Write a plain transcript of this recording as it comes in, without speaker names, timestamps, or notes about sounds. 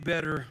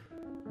Better.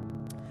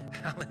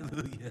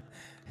 Hallelujah.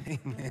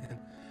 Amen.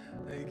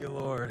 Thank you,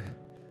 Lord.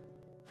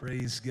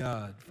 Praise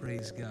God.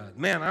 Praise God.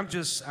 Man, I'm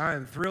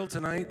thrilled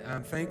tonight.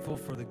 I'm thankful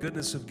for the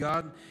goodness of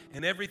God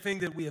and everything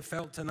that we have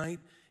felt tonight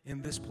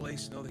in this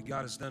place. Know that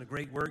God has done a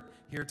great work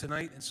here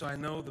tonight. And so I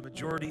know the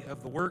majority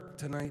of the work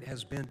tonight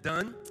has been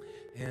done,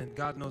 and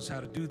God knows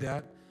how to do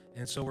that.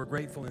 And so we're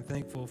grateful and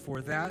thankful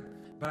for that.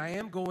 But I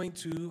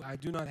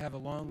do not have a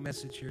long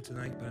message here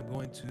tonight, but I'm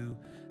going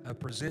to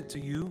present to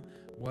you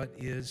what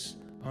is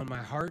on my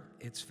heart.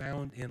 It's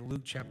found in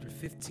Luke chapter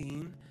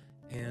 15,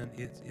 and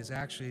it is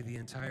actually the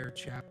entire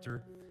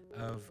chapter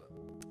of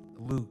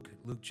Luke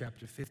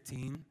chapter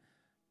 15.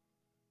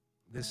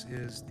 This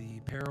is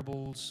the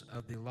parables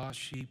of the lost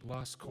sheep,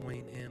 lost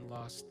coin, and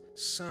lost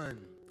son.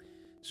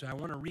 So I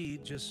want to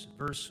read just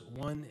verse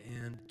 1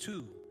 and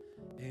 2.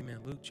 Amen.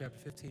 Luke chapter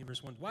 15,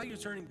 verse 1. While you're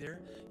turning there,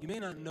 you may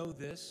not know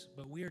this,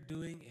 but we are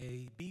doing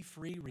a Be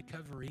Free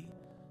recovery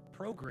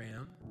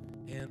program,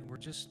 and we're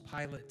just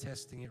pilot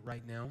testing it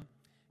right now.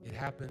 It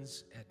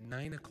happens at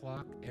 9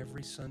 o'clock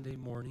every Sunday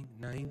morning,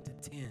 9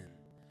 to 10.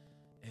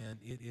 And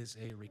it is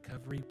a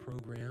recovery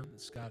program.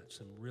 It's got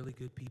some really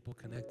good people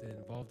connected and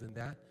involved in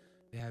that.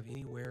 They have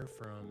anywhere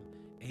from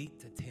 8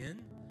 to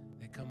 10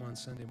 that come on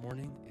Sunday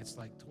morning. It's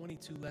like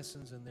 22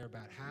 lessons, and they're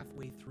about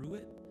halfway through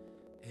it.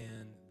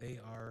 And they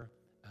are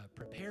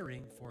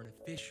preparing for an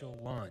official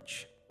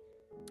launch.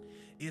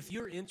 If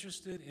you're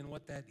interested in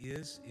what that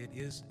is, it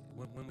is,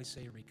 when we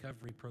say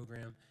recovery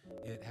program,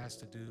 it has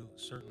to do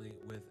certainly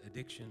with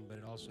addiction, but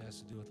it also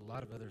has to do with a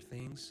lot of other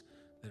things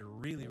that are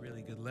really,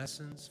 really good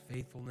lessons,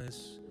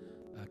 faithfulness,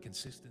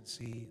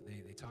 consistency.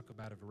 They talk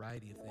about a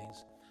variety of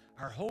things.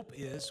 Our hope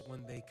is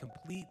when they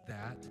complete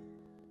that,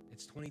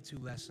 it's 22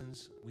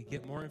 lessons, we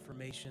get more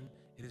information.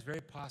 It is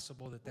very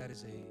possible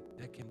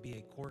that can be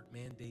a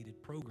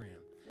court-mandated program.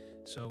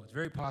 So it's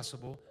very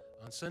possible.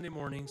 On Sunday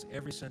mornings,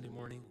 every Sunday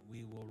morning,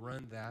 we will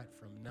run that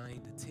from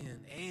 9 to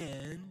 10.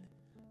 And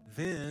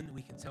then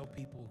we can tell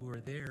people who are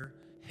there,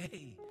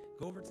 hey,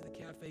 go over to the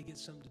cafe, get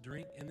something to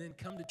drink, and then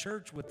come to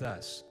church with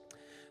us.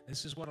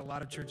 This is what a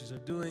lot of churches are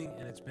doing,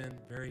 and it's been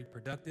very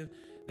productive.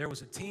 There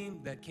was a team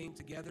that came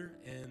together,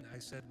 and I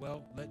said,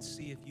 well, let's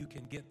see if you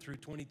can get through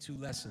 22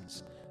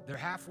 lessons. They're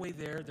halfway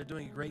there. They're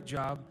doing a great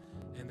job,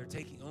 and they're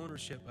taking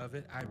ownership of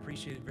it. I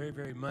appreciate it very,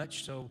 very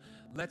much. So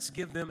let's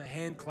give them a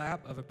hand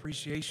clap of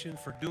appreciation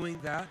for doing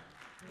that.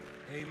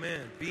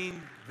 Amen.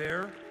 Being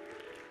there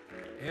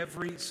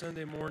every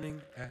Sunday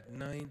morning at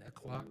 9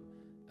 o'clock.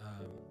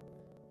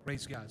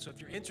 Praise God. So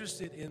if you're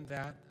interested in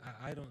that,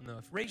 I don't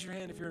know. Raise your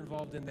hand if you're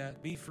involved in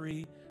that. Be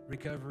Free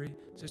Recovery.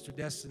 Sister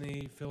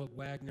Destiny, Philip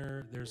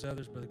Wagner, there's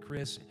others, Brother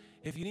Chris.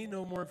 If you need to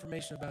know more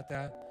information about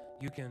that,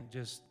 you can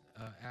just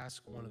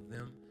ask one of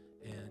them,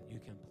 and you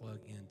can plug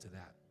into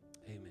that.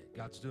 Amen.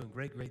 God's doing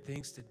great, great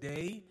things.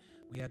 Today,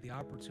 we had the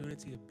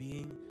opportunity of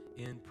being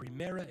in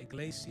Primera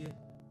Iglesia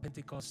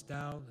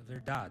Pentecostal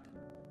Verdad,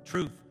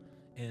 Truth.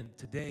 And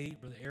today,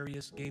 Brother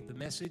Arias gave the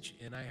message,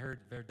 and I heard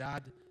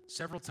Verdad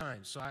several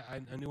times, so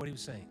I knew what he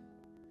was saying.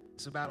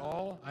 It's about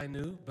all I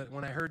knew, but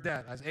when I heard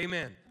that, I said,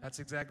 amen. That's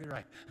exactly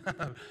right.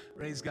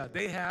 Praise God.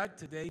 They had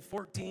today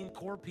 14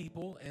 core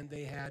people, and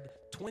they had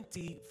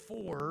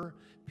 24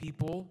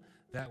 people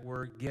that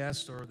were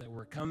guests or that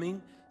were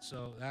coming.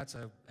 So that's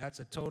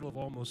a total of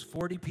almost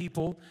 40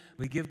 people.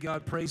 We give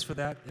God praise for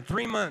that. In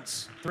 3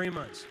 months.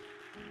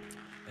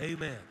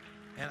 Amen.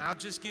 And I'll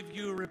just give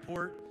you a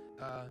report.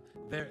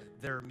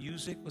 Their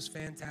music was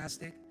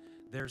fantastic.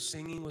 Their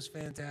singing was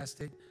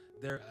fantastic.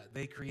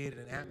 They created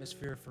an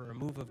atmosphere for a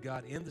move of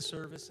God in the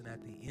service and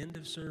at the end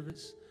of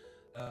service.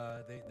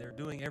 They're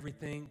doing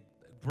everything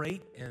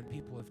great, and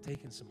people have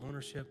taken some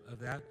ownership of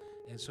that.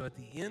 And so at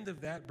the end of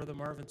that, Brother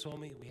Marvin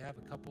told me we have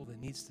a couple that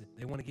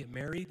they want to get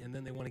married, and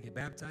then they want to get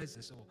baptized.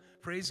 I said, well,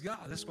 praise God.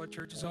 This is what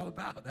church is all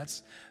about.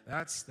 That's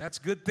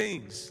good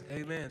things.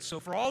 Amen. So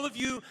for all of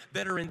you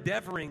that are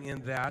endeavoring in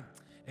that,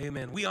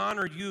 amen. We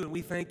honor you, and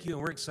we thank you,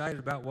 and we're excited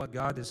about what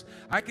God is.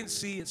 I can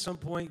see at some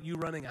point you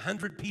running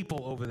 100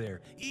 people over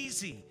there.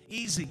 Easy.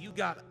 You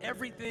got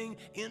everything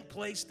in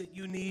place that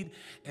you need,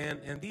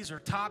 and these are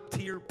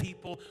top-tier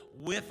people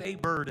with a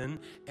burden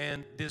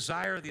and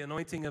desire the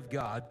anointing of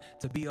God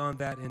to be on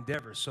that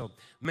endeavor. So,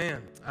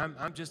 man,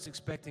 I'm just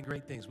expecting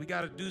great things. We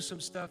got to do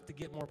some stuff to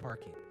get more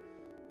parking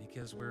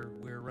because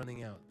we're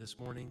running out. This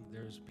morning,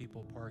 there's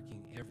people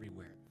parking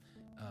everywhere.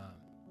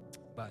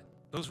 But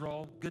those are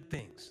all good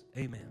things.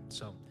 Amen.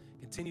 So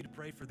continue to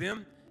pray for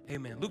them.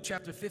 Amen. Luke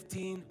chapter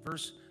 15,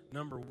 verse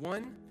number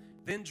 1.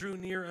 Then drew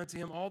near unto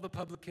him all the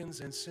publicans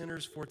and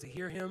sinners for to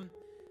hear him.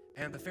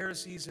 And the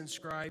Pharisees and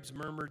scribes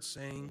murmured,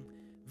 saying,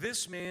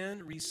 This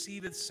man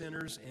receiveth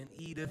sinners and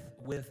eateth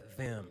with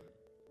them.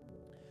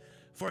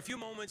 For a few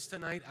moments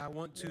tonight, I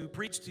want to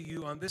preach to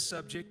you on this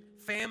subject,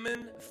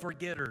 famine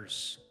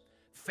forgetters.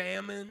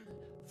 Famine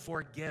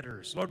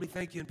forgetters. Lord, we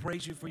thank you and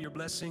praise you for your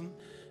blessing.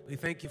 We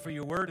thank you for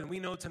your word, and we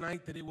know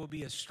tonight that it will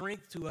be a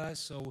strength to us.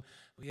 So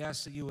we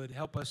ask that you would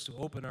help us to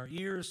open our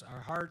ears, our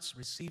hearts,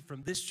 receive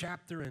from this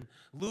chapter in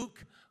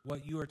Luke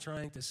what you are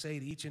trying to say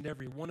to each and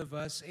every one of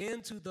us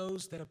and to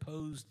those that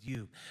opposed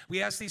you.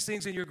 We ask these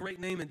things in your great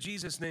name. In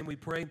Jesus' name we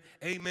pray.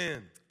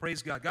 Amen.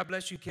 Praise God. God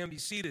bless you. You can be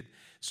seated.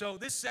 So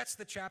this sets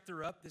the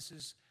chapter up. This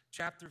is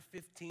chapter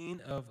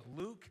 15 of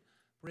Luke.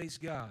 Praise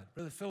God.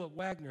 Brother Philip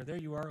Wagner, there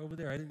you are over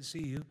there. I didn't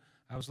see you.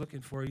 I was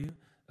looking for you.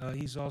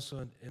 He's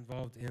also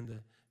involved in the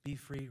Be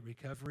Free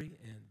recovery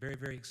and very,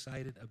 very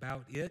excited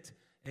about it.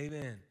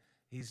 Amen.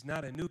 He's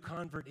not a new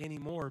convert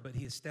anymore, but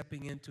he is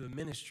stepping into a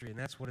ministry, and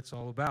that's what it's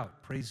all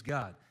about. Praise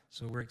God.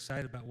 So we're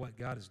excited about what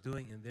God is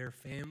doing in their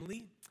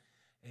family.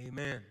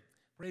 Amen.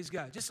 Praise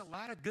God. Just a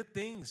lot of good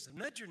things.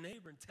 Nudge your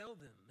neighbor and tell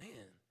them,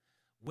 man,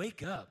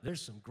 wake up.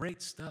 There's some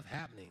great stuff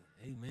happening.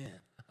 Amen.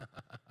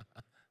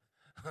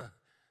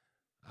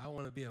 I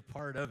want to be a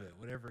part of it.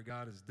 Whatever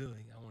God is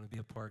doing, I want to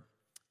be a part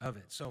of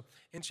it. So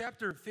in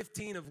chapter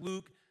 15 of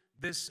Luke,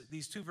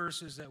 these two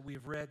verses that we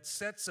have read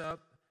sets up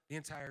the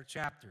entire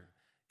chapter.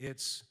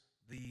 It's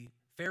the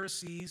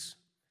Pharisees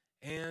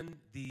and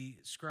the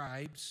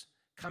scribes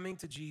coming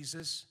to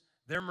Jesus.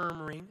 They're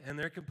murmuring and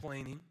they're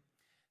complaining.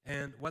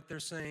 And what they're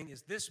saying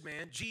is this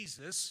man,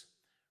 Jesus,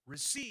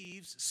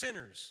 receives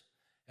sinners.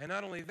 And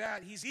not only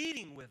that, he's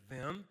eating with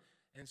them.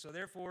 And so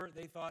therefore,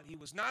 they thought he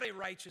was not a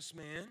righteous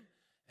man,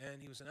 and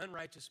he was an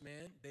unrighteous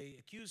man. They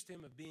accused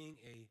him of being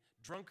a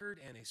drunkard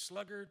and a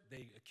sluggard.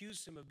 They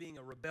accused him of being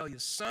a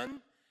rebellious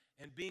son,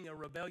 and being a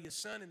rebellious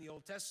son in the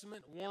Old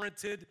Testament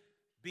warranted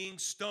being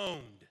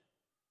stoned.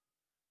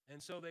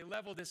 And so they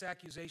leveled this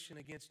accusation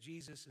against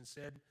Jesus and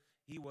said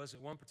he was, at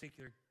one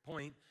particular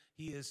point,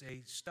 he is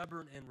a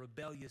stubborn and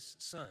rebellious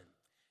son.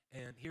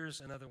 And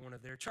here's another one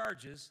of their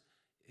charges,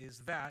 is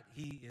that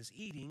he is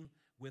eating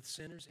with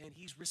sinners and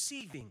he's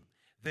receiving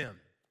them.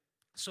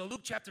 So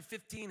Luke chapter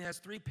 15 has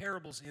 3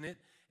 parables in it,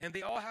 and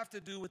they all have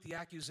to do with the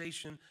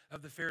accusation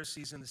of the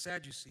Pharisees and the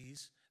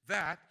Sadducees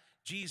that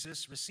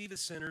Jesus receives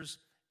sinners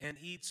and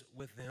eats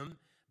with them.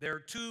 There are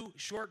 2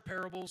 short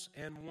parables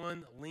and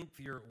 1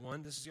 lengthier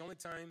one. This is the only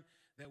time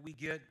that we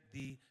get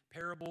the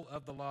parable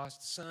of the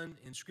lost son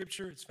in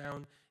Scripture. It's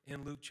found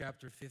in Luke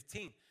chapter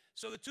 15.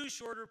 So the 2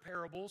 shorter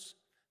parables,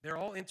 they're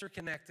all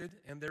interconnected,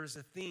 and there's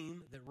a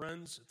theme that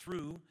runs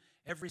through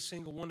every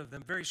single one of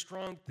them. Very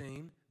strong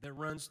theme that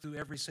runs through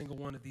every single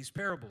one of these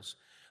parables.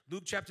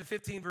 Luke chapter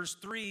 15, verse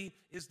 3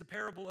 is the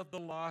parable of the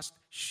lost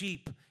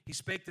sheep. He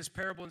spake this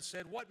parable and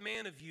said, What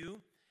man of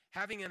you,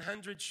 having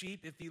 100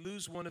 sheep, if he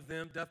lose one of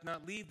them, doth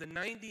not leave the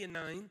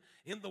 99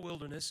 in the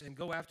wilderness and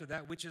go after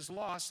that which is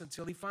lost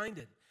until he find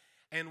it?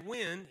 And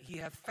when he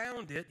hath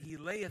found it, he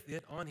layeth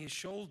it on his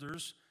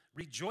shoulders,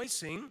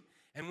 rejoicing.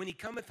 And when he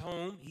cometh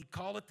home, he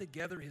calleth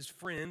together his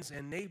friends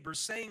and neighbors,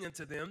 saying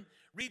unto them,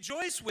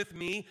 Rejoice with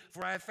me,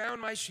 for I have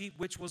found my sheep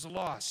which was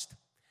lost.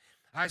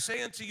 I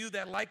say unto you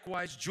that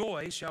likewise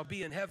joy shall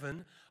be in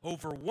heaven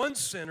over one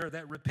sinner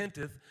that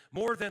repenteth,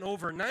 more than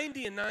over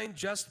 99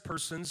 just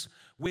persons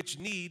which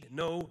need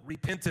no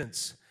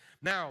repentance.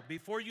 Now,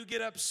 before you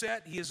get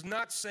upset, he is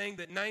not saying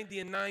that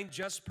 99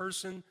 just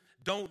persons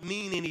don't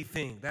mean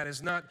anything. That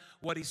is not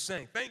what he's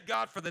saying. Thank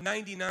God for the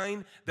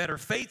 99 that are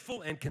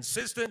faithful and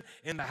consistent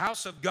in the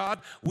house of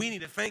God. We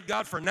need to thank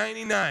God for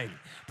 99.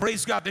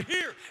 Praise God. They're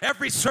here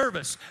every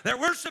service. They're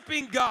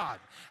worshiping God.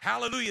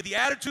 Hallelujah. The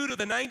attitude of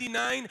the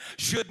 99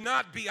 should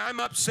not be, I'm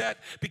upset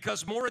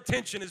because more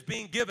attention is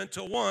being given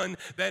to one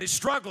that is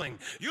struggling.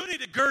 You need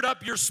to gird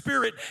up your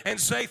spirit and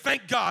say,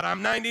 thank God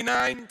I'm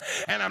 99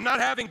 and I'm not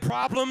having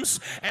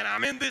problems and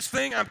I'm in this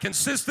thing. I'm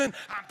consistent.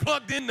 I'm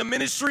plugged into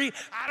ministry.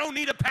 I don't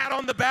need a pat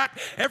on the back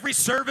every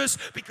service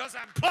because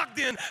I'm plugged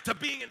in to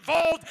being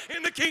involved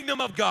in the kingdom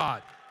of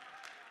God.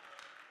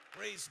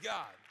 Praise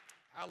God.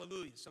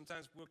 Hallelujah.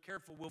 Sometimes we're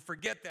careful. We'll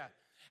forget that.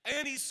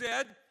 And he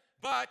said,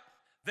 but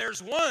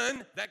there's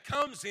one that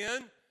comes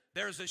in.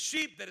 There's a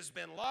sheep that has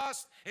been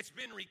lost. It's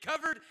been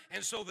recovered.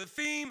 And so the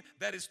theme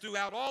that is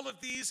throughout all of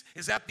these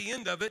is at the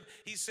end of it.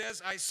 He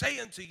says, I say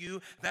unto you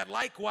that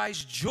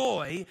likewise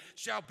joy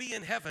shall be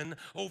in heaven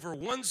over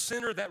one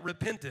sinner that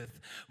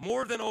repenteth,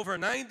 more than over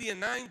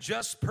 99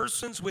 just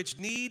persons which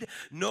need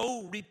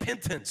no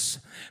repentance.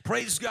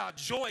 Praise God.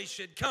 Joy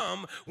should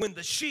come when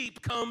the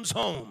sheep comes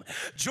home.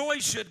 Joy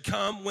should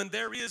come when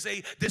there is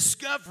a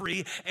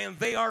discovery and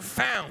they are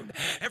found.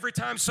 Every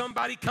time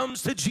somebody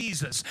comes to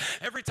Jesus,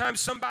 every time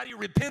somebody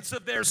repents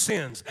of their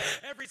sins,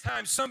 every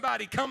time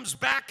somebody comes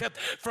back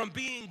from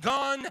being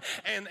gone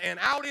and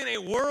out in a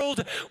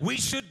world, we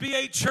should be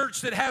a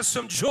church that has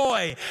some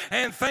joy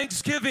and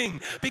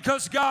thanksgiving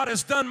because God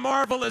has done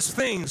marvelous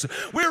things.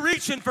 We're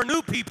reaching for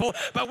new people,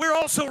 but we're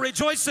also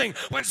rejoicing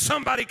when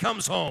somebody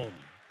comes home.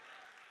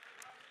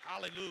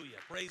 Hallelujah.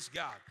 Praise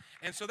God.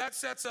 And so that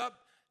sets up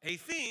a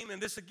theme,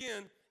 and this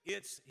again,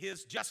 it's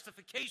his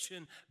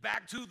justification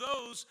back to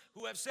those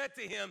who have said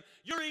to him,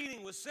 you're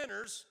eating with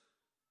sinners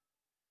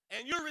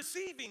and you're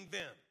receiving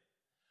them.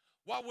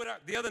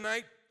 The other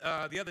night,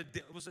 the other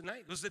day, was it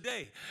night? It was the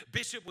day.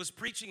 Bishop was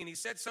preaching, and he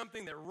said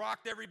something that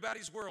rocked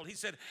everybody's world. He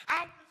said, I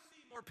want to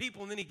see more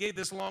people, and then he gave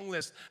this long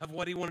list of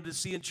what he wanted to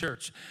see in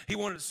church. He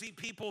wanted to see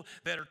people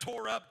that are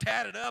tore up,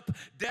 tatted up,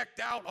 decked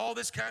out, all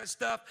this kind of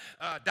stuff,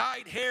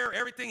 dyed hair,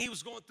 everything. He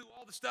was going through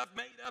all the stuff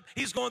made up.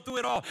 He's going through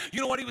it all.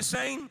 You know what he was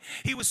saying?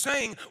 He was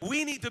saying,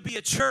 we need to be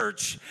a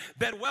church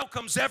that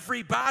welcomes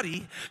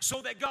everybody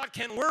so that God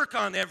can work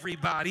on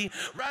everybody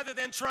rather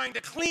than trying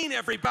to clean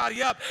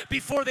everybody up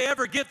before they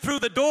ever get through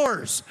the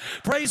doors.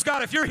 Praise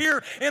God. If you're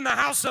here in the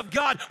house of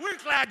God, we're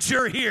glad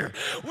you're here.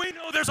 We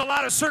know there's a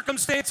lot of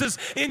circumstances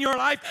in your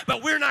life,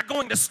 but we're not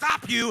going to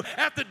stop you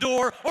at the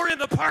door or in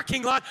the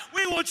parking lot.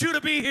 We want you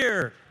to be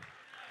here.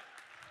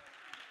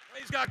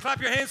 Praise God.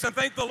 Clap your hands and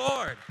thank the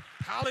Lord.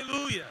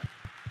 Hallelujah.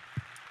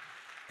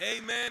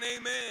 Amen,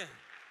 amen.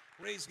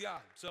 Praise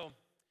God. So,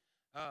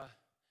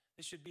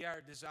 this should be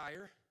our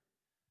desire.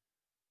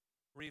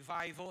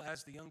 Revival,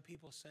 as the young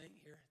people sang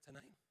here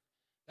tonight.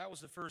 That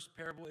was the first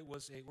parable. We're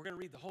going to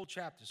read the whole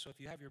chapter. So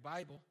if you have your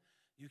Bible,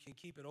 you can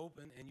keep it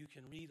open and you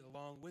can read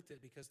along with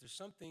it because there's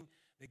something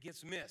that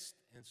gets missed.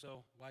 And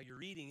so while you're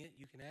reading it,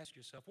 you can ask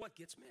yourself, what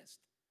gets missed?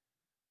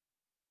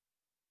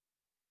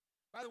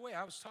 By the way,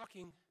 I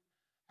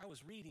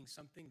was reading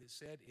something that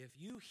said, if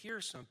you hear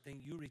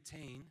something you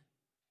retain,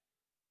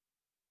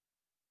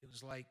 it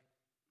was like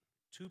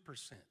 2%.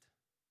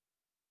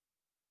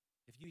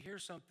 If you hear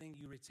something,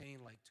 you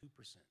retain like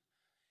 2%.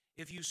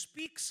 If you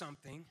speak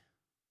something,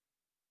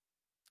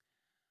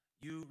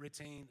 you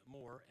retain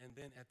more. And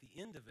then at the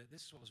end of it,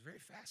 this is what was very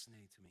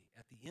fascinating to me.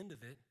 At the end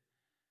of it,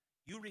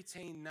 you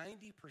retain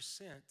 90%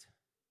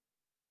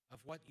 of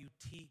what you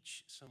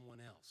teach someone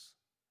else.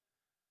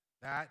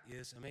 That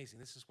is amazing.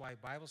 This is why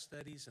Bible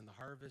studies and the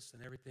harvest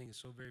and everything is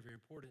so very, very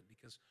important,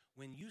 because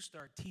when you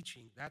start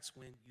teaching, that's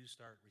when you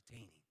start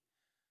retaining.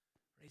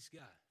 Praise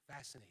God.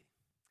 Fascinating.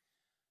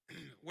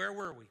 Where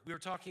were we? We were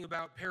talking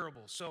about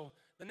parables. So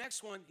the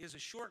next one is a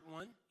short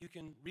one. You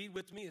can read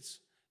with me. It's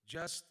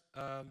just,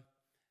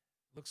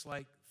 looks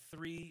like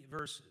 3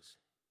 verses.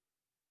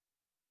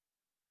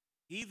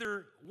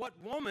 Either what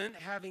woman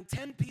having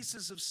 10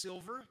 pieces of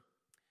silver,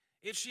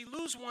 if she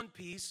lose one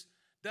piece,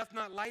 doth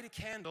not light a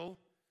candle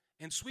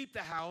and sweep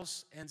the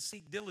house and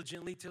seek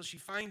diligently till she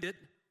find it?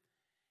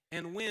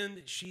 And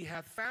when she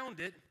hath found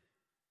it,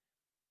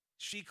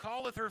 she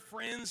calleth her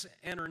friends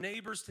and her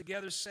neighbors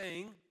together,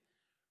 saying,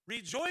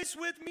 Rejoice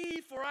with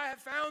me, for I have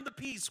found the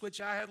piece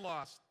which I had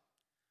lost.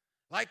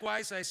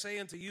 Likewise, I say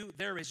unto you,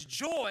 there is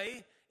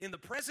joy in the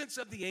presence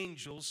of the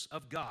angels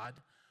of God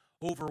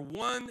over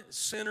one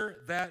sinner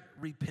that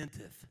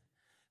repenteth.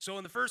 So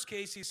in the first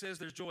case, he says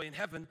there's joy in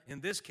heaven.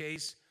 In this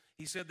case,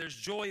 he said there's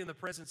joy in the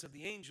presence of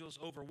the angels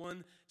over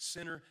one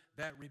sinner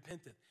that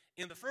repenteth.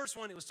 In the first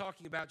one, it was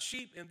talking about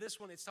sheep. In this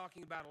one, it's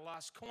talking about a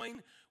lost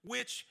coin,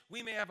 which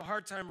we may have a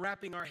hard time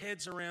wrapping our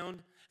heads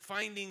around,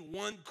 finding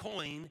one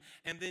coin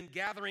and then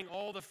gathering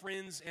all the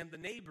friends and the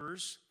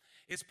neighbors.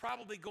 It's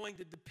probably going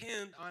to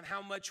depend on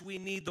how much we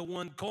need the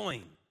one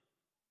coin.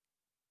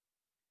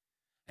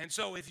 And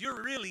so if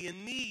you're really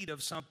in need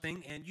of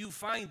something and you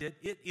find it,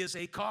 it is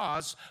a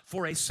cause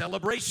for a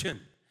celebration.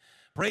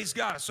 Praise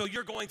God. So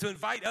you're going to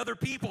invite other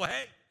people.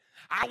 Hey,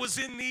 I was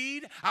in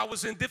need. I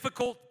was in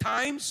difficult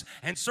times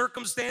and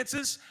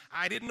circumstances.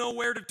 I didn't know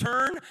where to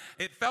turn.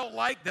 It felt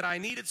like that I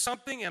needed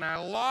something and I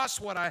lost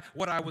what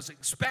I was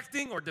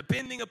expecting or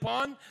depending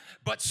upon.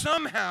 But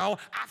somehow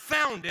I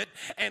found it.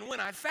 And when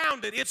I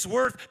found it, it's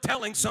worth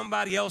telling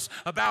somebody else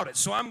about it.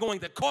 So I'm going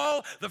to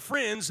call the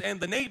friends and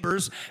the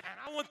neighbors, and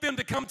I want them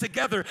to come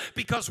together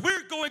because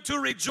we're going to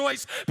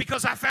rejoice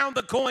because I found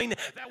the coin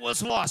that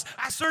was lost.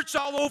 I searched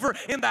all over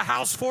in the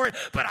house for it,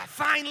 but I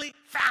finally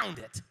found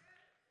it.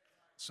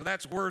 So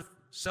that's worth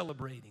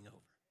celebrating over.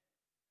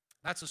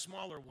 That's a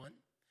smaller one.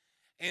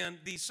 And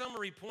the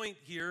summary point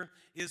here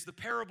is the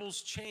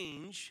parables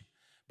change,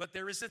 but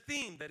there is a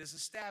theme that is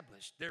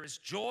established. There is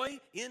joy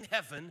in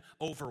heaven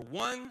over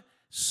one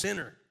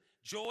sinner.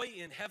 Joy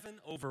in heaven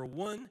over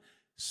one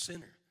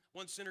sinner.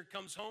 One sinner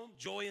comes home,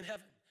 joy in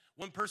heaven.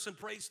 One person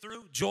prays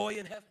through, joy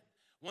in heaven.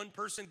 One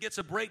person gets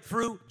a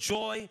breakthrough,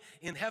 joy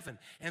in heaven.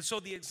 And so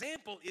the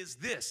example is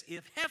this.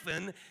 If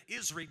heaven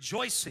is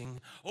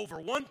rejoicing over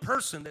one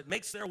person that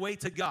makes their way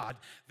to God,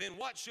 then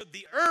what should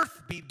the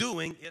earth be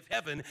doing if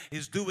heaven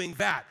is doing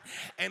that?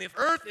 And if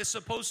earth is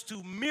supposed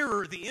to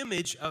mirror the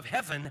image of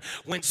heaven,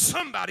 when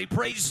somebody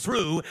prays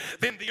through,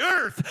 then the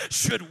earth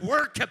should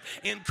work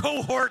in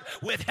cohort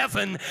with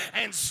heaven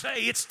and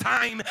say it's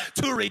time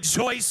to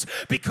rejoice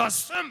because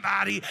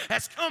somebody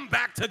has come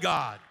back to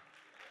God.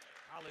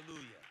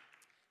 Hallelujah.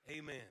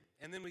 Amen.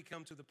 And then we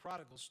come to the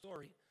prodigal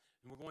story,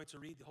 and we're going to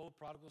read the whole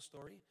prodigal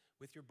story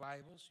with your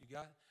Bibles.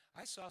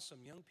 I saw some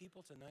young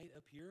people tonight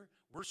up here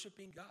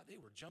worshiping God. They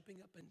were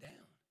jumping up and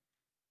down.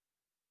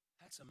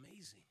 That's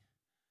amazing.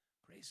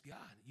 Praise God.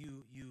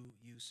 You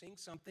sing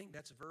something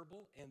that's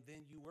verbal, and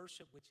then you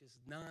worship, which is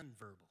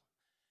nonverbal.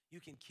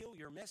 You can kill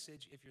your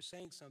message if you're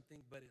saying something,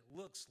 but it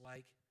looks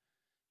like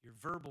your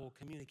verbal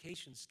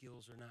communication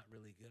skills are not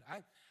really good.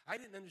 I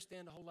didn't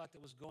understand a whole lot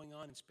that was going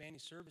on in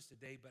Spanish service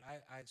today, but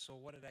so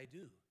what did I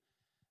do?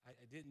 I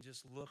didn't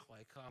just look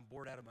like, oh, I'm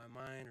bored out of my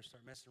mind or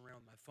start messing around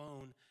with my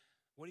phone.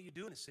 What do you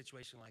do in a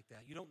situation like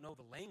that? You don't know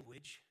the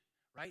language,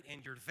 right?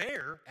 And you're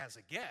there as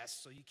a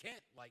guest, so you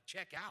can't, like,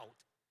 check out,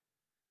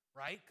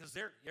 right? Because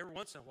they're every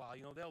once in a while,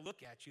 they'll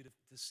look at you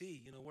to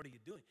see, what are you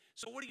doing?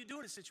 So what do you do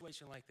in a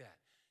situation like that?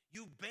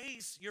 You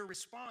base your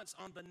response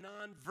on the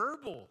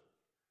nonverbal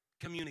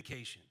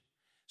communication.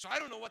 So I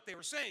don't know what they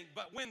were saying,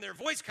 but when their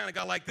voice kind of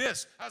got like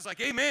this, I was like,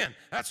 amen,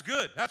 that's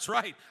good, that's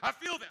right, I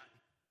feel that.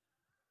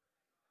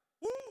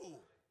 Woo!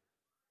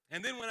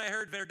 And then when I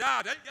heard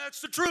verdad,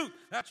 that's the truth.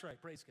 That's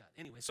right, praise God.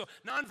 Anyway, so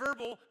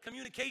nonverbal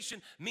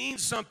communication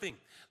means something.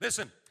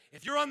 Listen,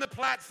 if you're on the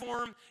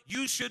platform,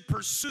 you should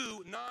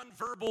pursue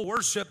nonverbal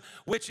worship,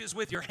 which is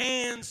with your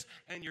hands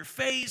and your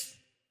face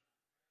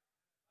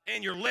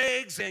and your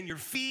legs and your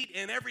feet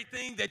and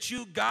everything that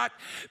you got,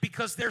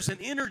 because there's an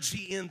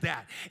energy in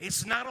that.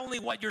 It's not only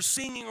what you're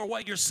singing or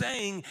what you're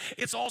saying,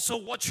 it's also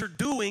what you're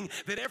doing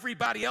that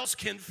everybody else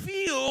can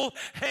feel.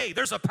 Hey,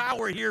 there's a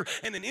power here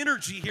and an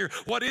energy here.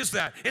 What is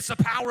that? It's the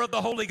power of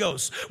the Holy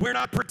Ghost. We're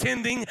not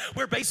pretending.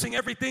 We're basing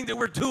everything that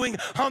we're doing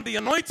on the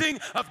anointing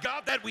of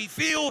God that we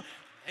feel.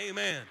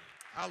 Amen.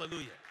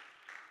 Hallelujah.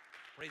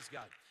 Praise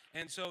God.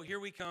 And so here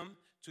we come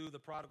to the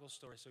prodigal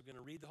story. So we're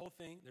going to read the whole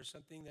thing. There's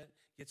something that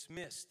gets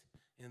missed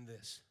in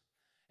this.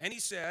 And he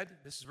said,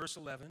 this is verse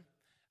 11,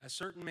 a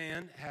certain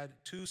man had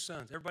 2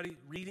 sons. Everybody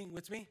reading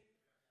with me?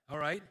 All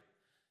right.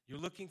 You're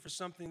looking for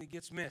something that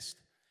gets missed.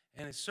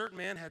 And a certain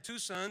man had 2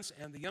 sons,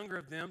 and the younger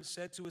of them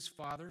said to his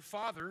father,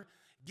 Father,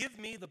 give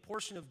me the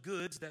portion of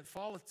goods that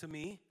falleth to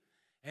me.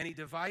 And he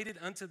divided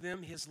unto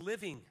them his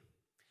living.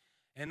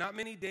 And not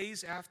many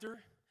days after,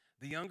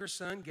 the younger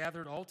son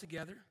gathered all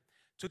together,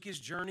 took his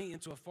journey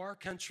into a far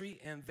country,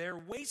 and there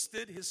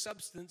wasted his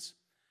substance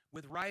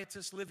with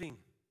riotous living.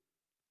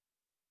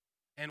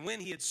 And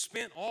when he had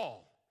spent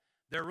all,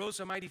 there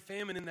arose a mighty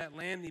famine in that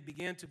land, and he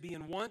began to be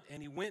in want,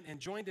 and he went and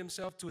joined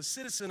himself to a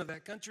citizen of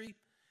that country,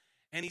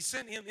 and he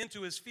sent him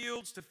into his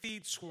fields to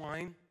feed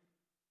swine.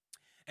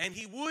 And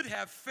he would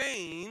have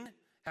fain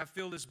have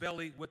filled his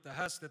belly with the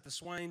husk that the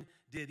swine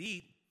did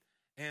eat,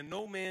 and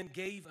no man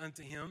gave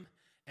unto him.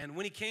 And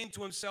when he came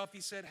to himself,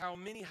 he said, How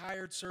many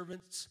hired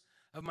servants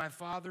of my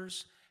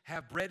father's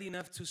have bread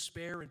enough to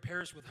spare and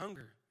perish with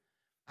hunger?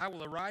 I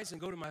will arise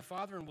and go to my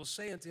father and will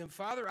say unto him,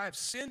 Father, I have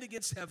sinned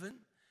against heaven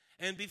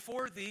and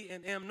before thee,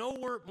 and am no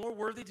more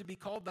worthy to be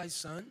called thy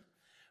son.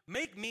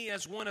 Make me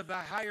as one of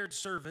thy hired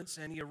servants.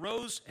 And he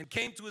arose and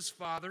came to his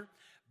father.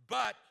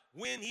 But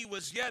when he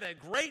was yet a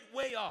great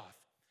way off,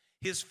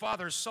 his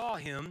father saw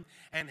him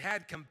and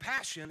had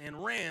compassion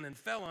and ran and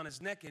fell on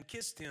his neck and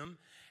kissed him.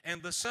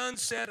 And the son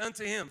said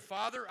unto him,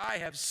 Father, I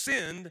have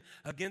sinned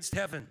against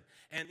heaven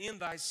and in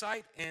thy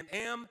sight, and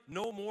am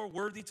no more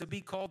worthy to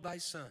be called thy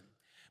son.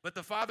 But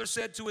the father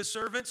said to his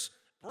servants,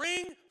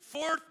 Bring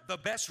forth the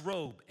best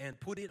robe and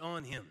put it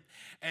on him,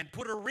 and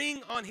put a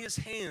ring on his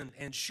hand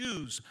and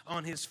shoes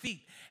on his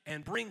feet,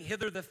 and bring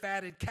hither the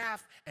fatted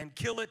calf and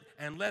kill it,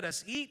 and let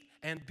us eat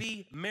and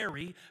be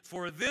merry.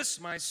 For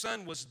this my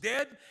son was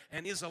dead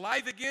and is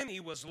alive again. He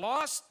was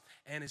lost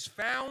and is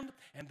found.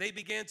 And they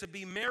began to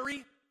be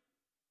merry.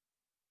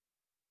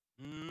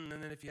 And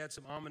then if you had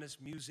some ominous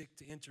music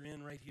to enter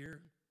in right here.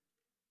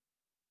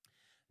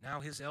 Now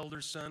his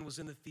elder son was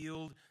in the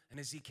field, and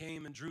as he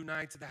came and drew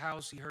nigh to the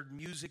house, he heard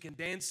music and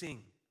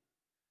dancing.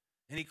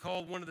 And he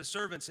called one of the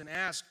servants and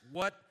asked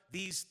what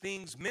these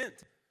things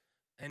meant.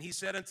 And he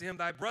said unto him,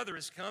 Thy brother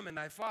is come, and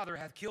thy father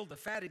hath killed the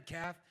fatted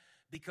calf,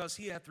 because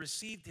he hath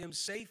received him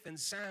safe and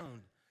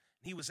sound.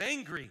 He was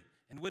angry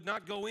and would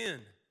not go in.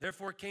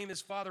 Therefore came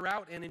his father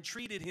out and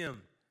entreated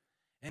him.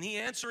 And he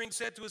answering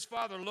said to his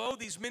father, Lo,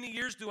 these many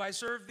years do I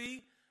serve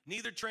thee,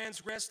 neither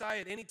transgressed I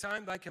at any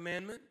time thy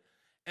commandment,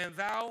 and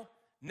thou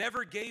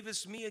never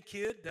gavest me a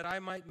kid that I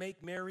might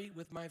make merry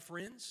with my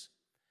friends.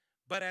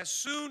 But as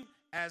soon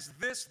as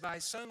this thy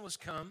son was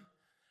come,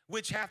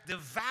 which hath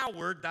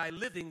devoured thy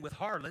living with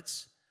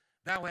harlots,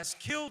 thou hast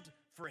killed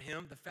for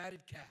him the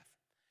fatted calf.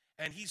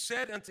 And he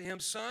said unto him,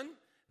 Son,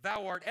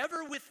 thou art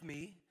ever with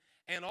me,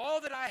 and all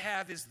that I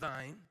have is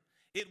thine.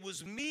 It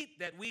was meet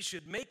that we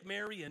should make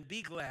merry and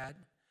be glad.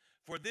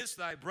 For this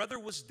thy brother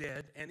was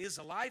dead, and is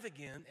alive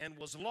again, and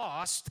was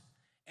lost,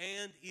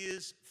 and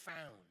is found.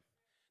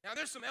 Now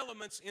there's some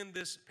elements in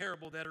this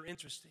parable that are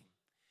interesting.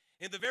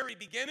 In the very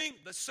beginning,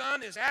 the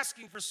son is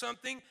asking for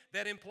something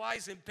that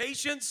implies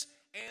impatience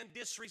and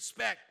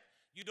disrespect.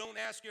 You don't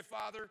ask your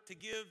father to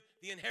give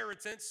the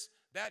inheritance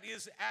that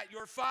is at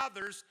your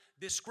father's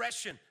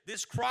discretion.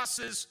 This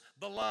crosses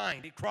the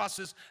line. It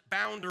crosses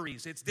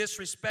boundaries. It's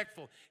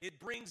disrespectful. It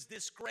brings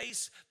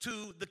disgrace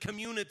to the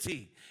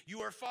community. You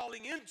are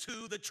falling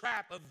into the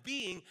trap of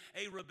being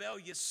a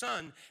rebellious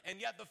son, and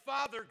yet the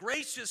Father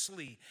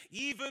graciously,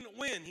 even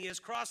when he has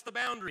crossed the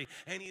boundary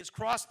and he has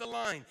crossed the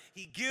line,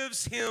 he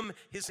gives him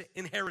his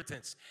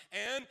inheritance,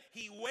 and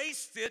he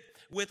wastes it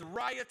with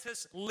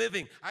riotous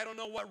living. I don't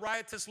know what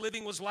riotous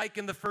living was like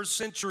in the first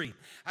century.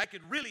 I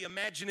could really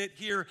imagine it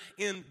here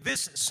in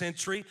this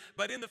century,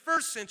 but in the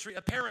first century,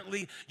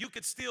 apparently, you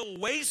could still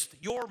waste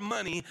your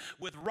money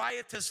with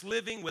riotous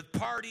living, with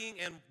partying,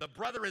 and the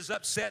brother is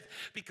upset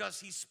because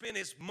he spent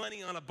his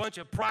money on a bunch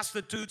of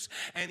prostitutes,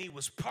 and he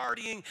was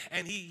partying,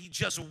 and he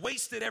just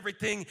wasted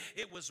everything.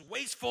 It was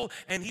wasteful,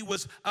 and he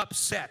was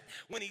upset.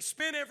 When he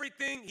spent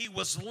everything, he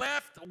was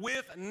left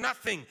with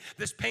nothing.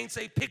 This paints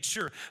a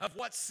picture of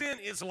what sin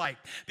is like,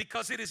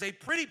 because it is a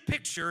pretty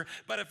picture,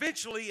 but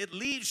eventually it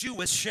leaves you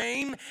with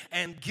shame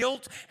and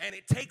guilt, and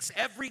it takes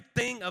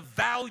everything of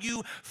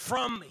value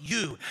from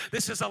you.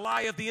 This is a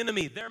lie of the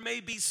enemy. There may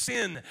be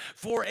sin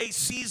for a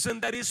season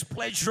that is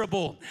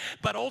pleasurable,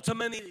 but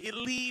ultimately it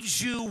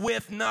leaves you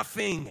with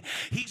nothing.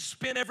 He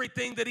spent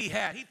everything that he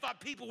had. He thought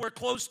people were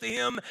close to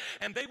him,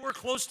 and they were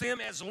close to him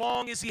as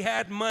long as he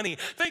had money.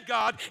 Thank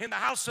God, in the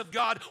house of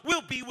God,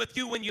 we'll be with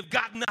you when you've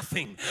got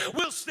nothing.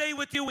 We'll stay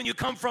with you when you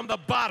come from the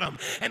bottom,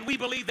 and we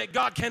believe that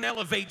God can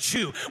elevate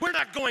you. We're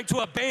not going to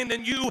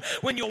abandon you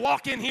when you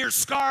walk in here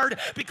scarred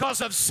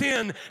because of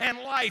sin and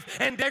life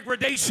and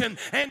degradation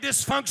and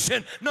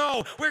dysfunction.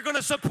 No, we're going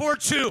to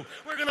support you.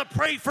 We're going to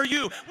pray for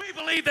you. We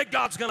believe that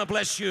God's going to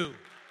bless you.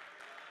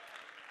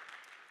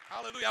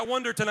 Hallelujah. I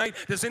wonder tonight,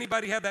 does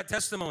anybody have that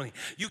testimony?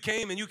 You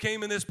came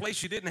in this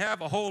place, you didn't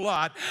have a whole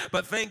lot,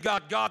 but thank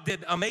God, God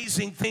did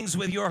amazing things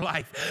with your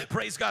life.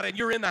 Praise God. And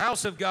you're in the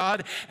house of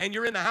God, and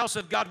you're in the house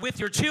of God with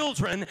your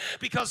children,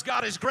 because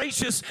God is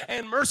gracious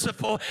and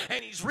merciful,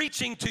 and he's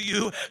reaching to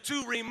you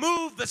to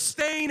remove the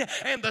stain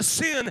and the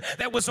sin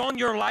that was on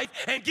your life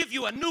and give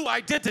you a new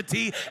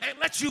identity and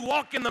let you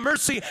walk in the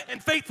mercy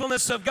and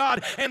faithfulness of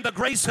God and the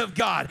grace of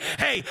God.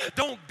 Hey,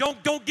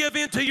 don't give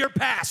in to your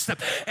past,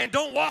 and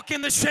don't walk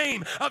in the shame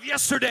of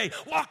yesterday.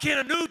 Walk in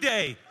a new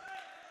day.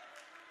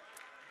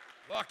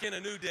 Walk in a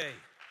new day.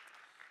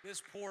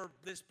 This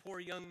poor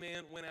young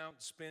man went out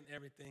and spent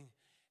everything,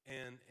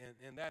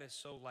 and that is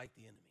so like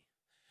the enemy.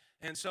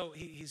 And so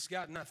he's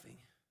got nothing.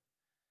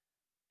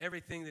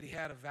 Everything that he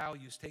had of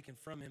value is taken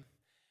from him.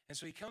 And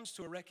so he comes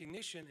to a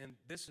recognition, and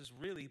this is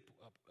really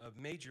a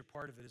major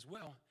part of it as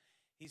well.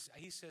 He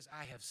says,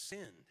 I have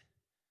sinned.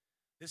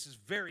 This is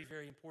very,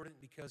 very important,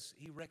 because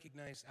he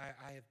recognized,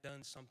 I have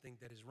done something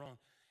that is wrong.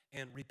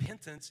 And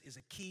repentance is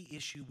a key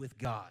issue with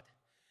God.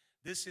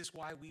 This is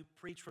why we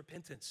preach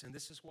repentance, and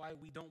this is why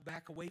we don't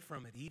back away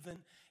from it, even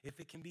if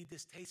it can be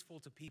distasteful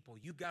to people.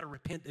 You've got to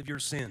repent of your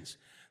sins.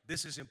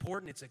 This is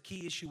important. It's a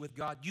key issue with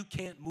God. You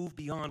can't move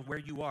beyond where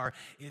you are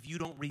if you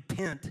don't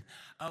repent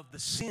of the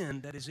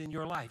sin that is in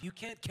your life. You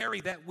can't carry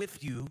that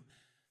with you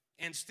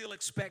and still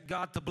expect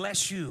God to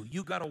bless you.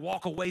 You got to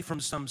walk away from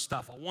some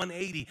stuff, a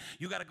 180.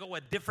 You got to go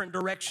a different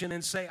direction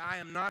and say, I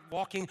am not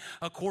walking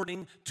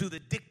according to the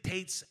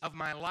dictates of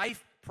my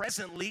life.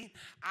 Presently,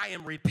 I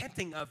am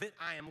repenting of it.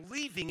 I am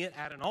leaving it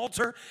at an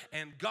altar,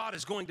 and God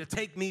is going to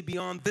take me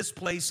beyond this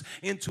place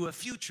into a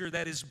future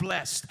that is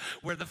blessed,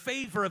 where the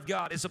favor of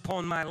God is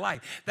upon my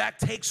life. That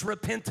takes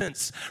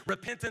repentance.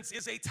 Repentance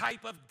is a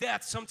type of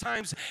death.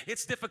 Sometimes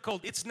it's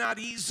difficult. It's not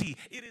easy.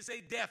 It is a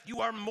death.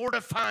 You are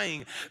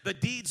mortifying the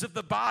deeds of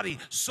the body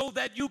so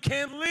that you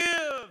can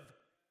live.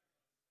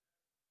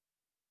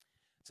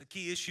 It's a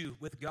key issue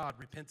with God,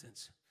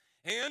 repentance.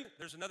 And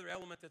there's another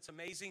element that's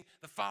amazing.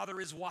 The Father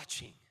is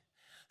watching.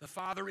 The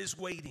Father is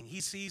waiting.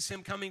 He sees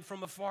him coming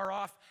from afar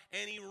off,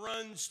 and he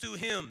runs to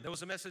him. There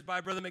was a message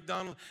by Brother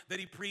McDonald that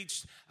he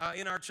preached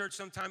in our church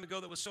some time ago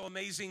that was so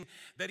amazing,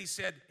 that he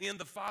said, in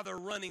the Father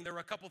running, there were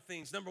a couple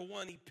things. Number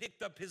one, he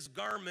picked up his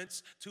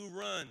garments to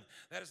run.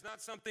 That is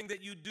not something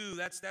that you do.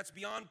 That's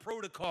beyond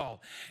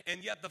protocol.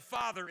 And yet the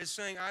Father is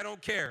saying, I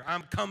don't care.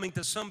 I'm coming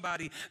to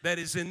somebody that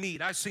is in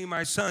need. I see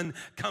my son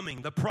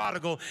coming. The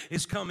prodigal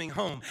is coming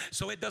home.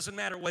 So it doesn't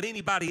matter what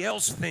anybody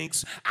else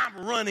thinks.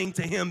 I'm running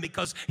to him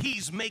because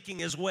he's making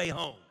his way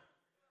home.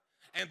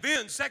 And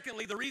then,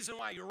 secondly, the reason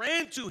why you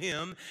ran to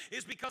him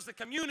is because the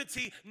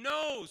community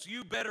knows.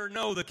 You better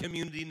know the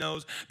community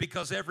knows,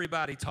 because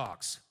everybody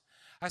talks.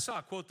 I saw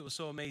a quote that was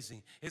so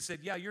amazing. It said,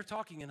 yeah, you're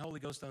talking in Holy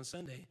Ghost on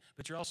Sunday,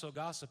 but you're also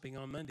gossiping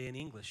on Monday in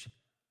English.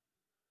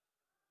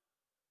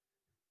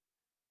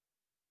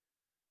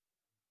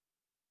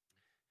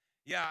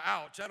 Yeah,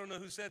 ouch. I don't know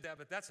who said that,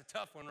 but that's a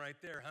tough one right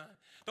there, huh?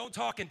 Don't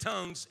talk in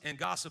tongues and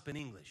gossip in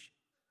English.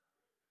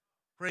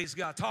 Praise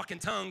God. Talk in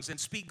tongues and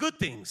speak good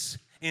things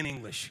in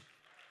English.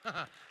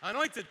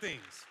 Anointed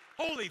things,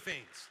 holy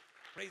things.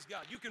 Praise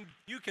God. You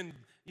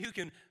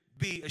can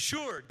be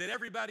assured that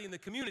everybody in the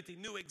community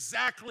knew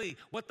exactly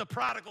what the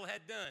prodigal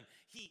had done.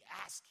 He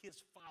asked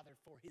his father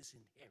for his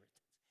inheritance.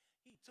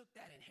 He took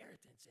that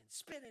inheritance and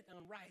spent it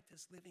on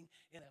riotous living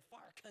in a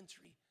far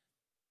country.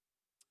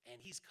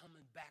 and he's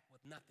coming back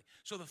with nothing.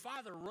 So the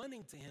father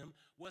running to him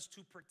was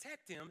to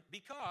protect him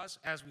because,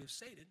 as we have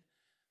stated,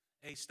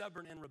 a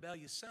stubborn and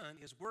rebellious son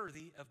is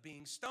worthy of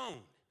being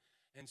stoned.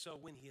 And so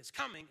when he is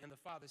coming and the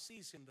father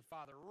sees him, the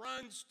father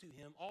runs to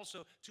him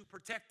also to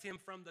protect him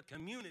from the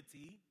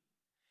community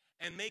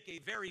and make a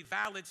very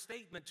valid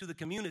statement to the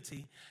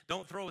community.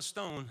 Don't throw a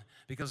stone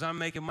because I'm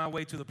making my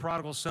way to the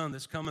prodigal son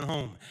that's coming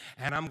home,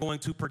 and I'm going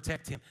to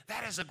protect him.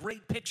 That is a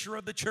great picture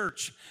of the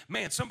church.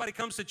 Man, somebody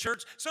comes to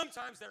church.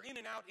 Sometimes they're in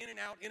and out, in and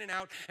out, in and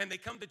out, and they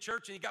come to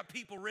church and you got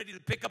people ready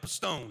to pick up a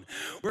stone.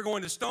 We're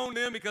going to stone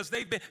them because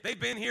they've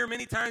been here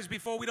many times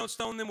before. We don't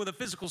stone them with a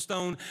physical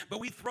stone,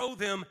 but we throw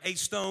them a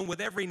stone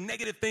with every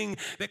negative thing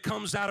that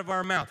comes out of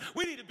our mouth.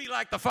 We need to be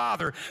like the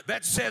Father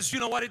that says,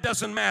 you know what, it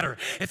doesn't matter.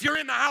 If you're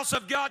in the house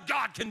of God,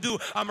 God can do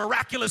a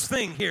miraculous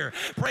thing here.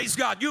 Praise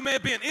God. You may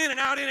have been in and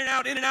out, in and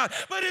out, in and out,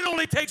 but it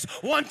only takes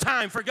one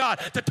time for God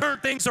to turn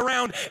things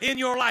around in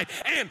your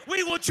life. And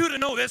we want you to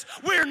know this.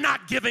 We're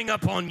not giving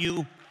up on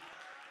you.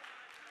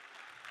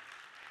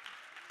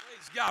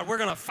 Praise God. We're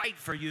going to fight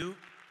for you.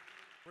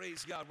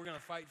 Praise God. We're going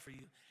to fight for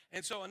you.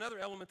 And so another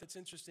element that's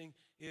interesting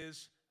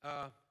is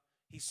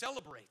he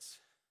celebrates.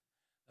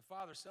 The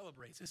Father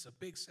celebrates. It's a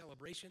big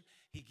celebration.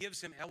 He gives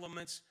him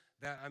elements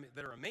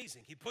that are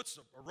amazing. He puts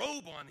a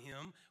robe on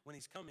him when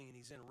he's coming, and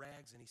he's in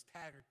rags, and he's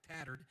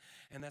tattered,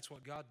 and that's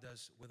what God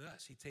does with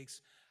us. He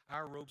takes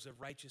our robes of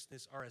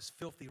righteousness are as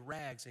filthy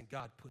rags, and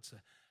God puts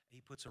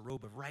a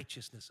robe of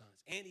righteousness on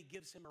us, and he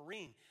gives him a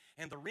ring.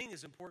 And the ring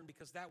is important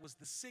because that was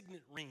the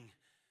signet ring.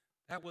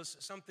 That was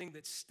something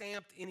that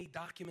stamped any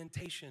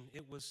documentation.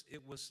 It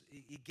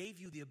gave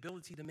you the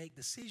ability to make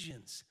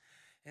decisions.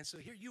 And so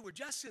here you were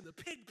just in the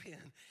pig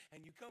pen,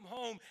 and you come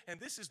home, and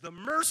this is the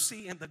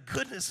mercy and the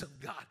goodness of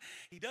God.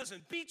 He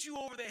doesn't beat you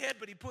over the head,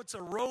 but he puts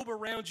a robe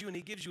around you, and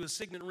he gives you a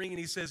signet ring, and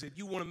he says, if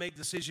you want to make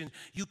decisions,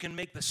 you can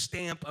make the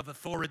stamp of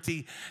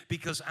authority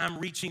because I'm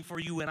reaching for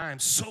you, and I am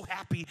so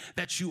happy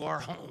that you are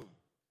home.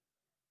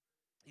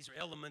 These are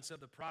elements of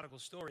the prodigal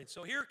story. And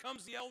so here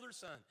comes the elder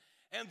son.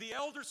 And the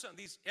elder son,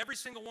 every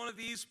single one of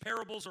these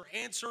parables are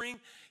answering.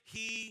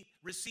 He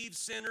receives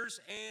sinners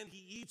and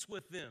he eats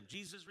with them.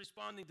 Jesus is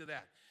responding to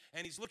that.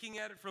 And he's looking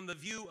at it from the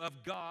view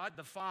of God.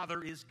 The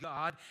Father is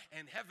God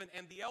and heaven.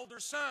 And the elder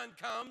son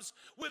comes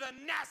with a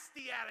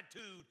nasty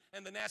attitude.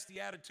 And the nasty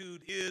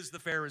attitude is the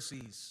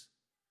Pharisees.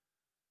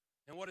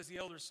 And what does the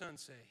elder son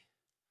say?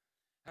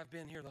 I've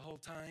been here the whole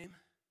time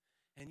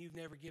and you've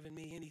never given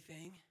me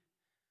anything.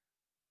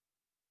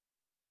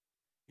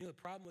 You know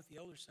the problem with the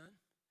elder son?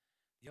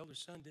 The elder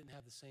son didn't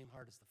have the same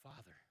heart as the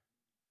father.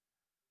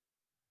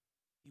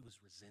 He was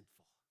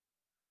resentful.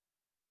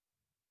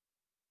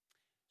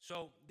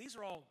 So these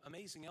are all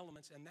amazing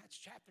elements, and that's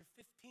chapter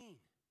 15.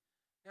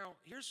 Now,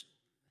 here's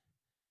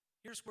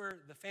where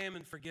the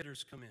famine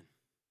forgetters come in.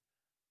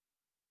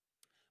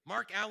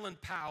 Mark Allen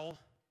Powell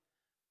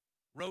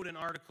wrote an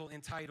article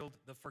entitled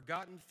The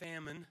Forgotten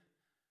Famine,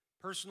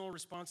 Personal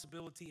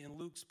Responsibility in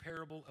Luke's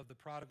Parable of the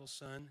Prodigal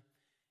Son,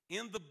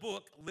 in the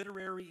book,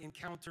 Literary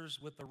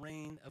Encounters with the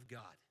Reign of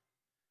God.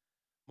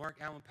 Mark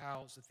Allen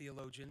Powell is a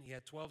theologian. He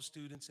had 12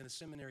 students in a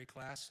seminary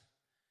class,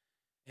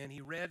 and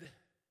he read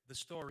the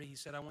story. He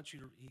said,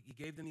 he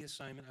gave them the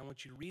assignment, I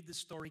want you to read this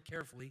story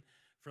carefully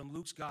from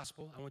Luke's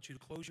gospel. I want you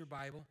to close your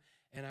Bible,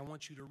 and I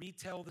want you to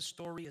retell the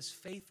story as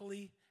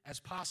faithfully as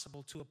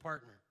possible to a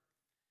partner.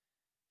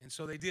 And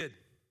so they did.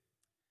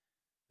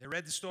 They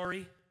read the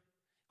story,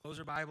 close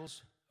their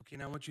Bibles. Okay,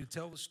 now I want you to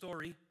tell the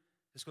story.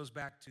 This goes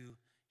back to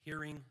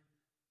hearing,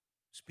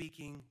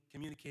 speaking,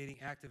 communicating,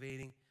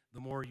 activating. The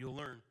more you'll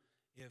learn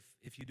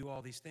if you do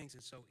all these things.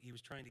 And so he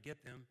was trying to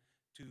get them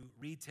to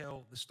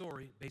retell the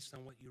story based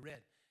on what you read.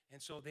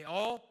 And so they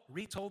all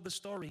retold the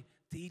story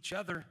to each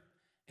other.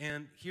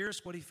 And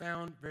here's what he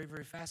found very,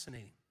 very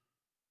fascinating.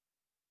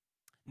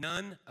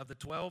 None of the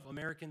 12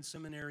 American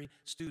seminary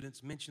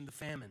students mentioned the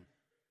famine,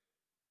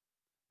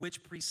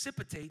 which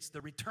precipitates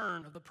the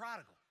return of the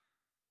prodigal.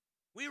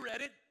 We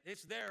read it.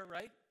 It's there,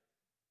 right?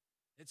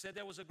 It said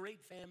there was a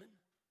great famine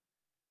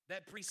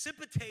that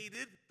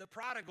precipitated the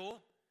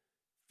prodigal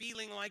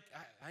feeling like,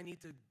 I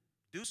need to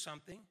do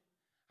something.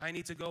 I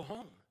need to go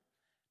home.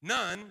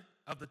 None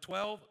of the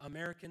 12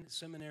 American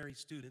seminary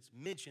students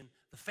mentioned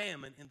the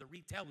famine in the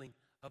retelling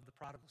of the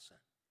prodigal son.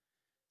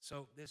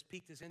 So this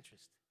piqued his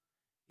interest.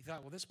 He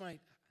thought, well, this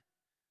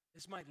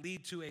might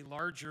lead to a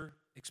larger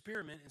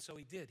experiment, and so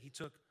he did. He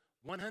took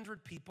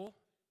 100 people.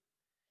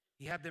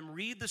 He had them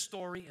read the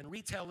story and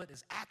retell it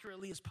as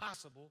accurately as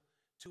possible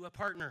to a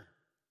partner.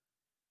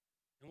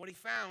 And what he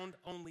found,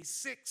 only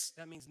 6,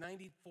 that means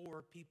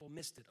 94 people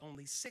missed it.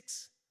 Only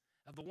 6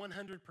 of the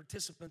 100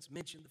 participants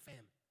mentioned the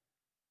famine.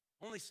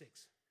 Only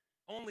 6.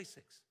 Only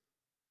 6.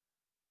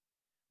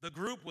 The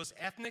group was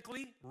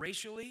ethnically,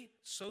 racially,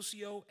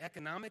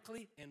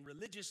 socioeconomically, and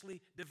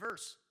religiously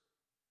diverse.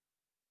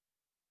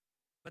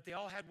 But they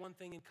all had one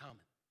thing in common.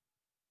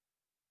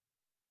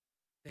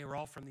 They were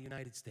all from the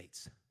United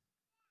States.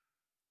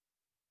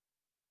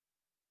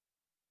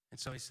 And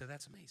so he said,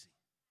 that's amazing.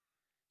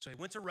 So he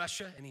went to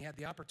Russia, and he had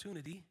the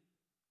opportunity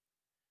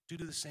to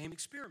do the same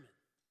experiment.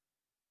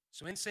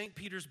 So in St.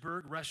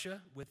 Petersburg,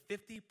 Russia, with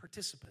 50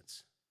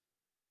 participants,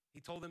 he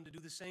told them to do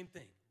the same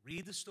thing.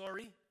 Read the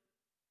story,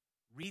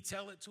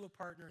 retell it to a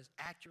partner as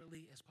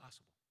accurately as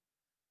possible.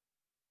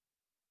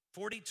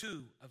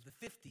 42 of the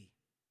 50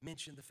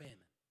 mentioned the famine.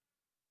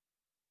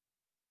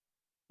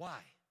 Why?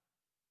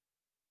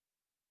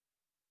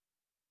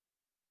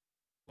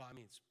 Well, I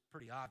mean, it's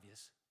pretty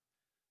obvious.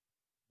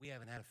 We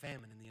haven't had a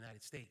famine in the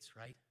United States,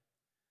 right?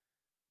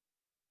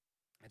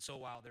 And so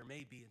while there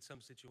may be in some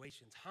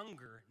situations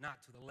hunger,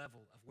 not to the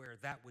level of where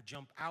that would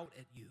jump out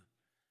at you,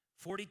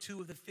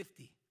 42 of the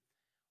 50,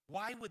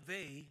 why would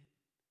they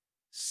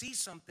see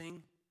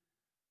something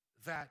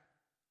that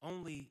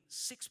only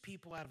 6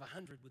 people out of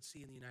 100 would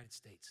see in the United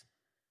States?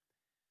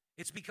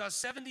 It's because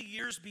 70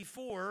 years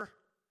before,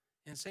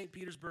 in St.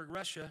 Petersburg,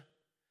 Russia,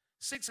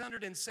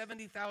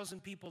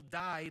 670,000 people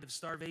died of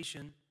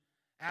starvation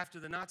after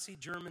the Nazi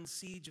German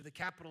siege of the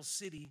capital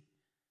city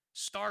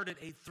started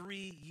a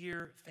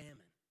 3-year famine.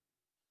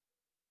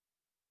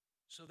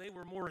 So they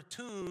were more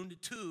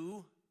attuned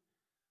to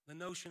the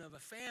notion of a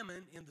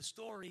famine in the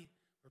story,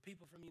 where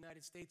people from the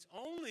United States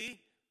only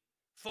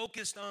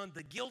focused on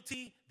the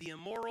guilty, the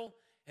immoral,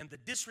 and the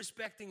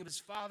disrespecting of his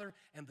father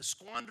and the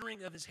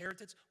squandering of his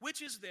inheritance,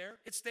 which is there,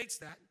 it states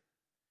that.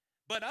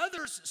 But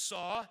others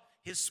saw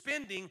his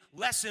spending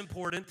less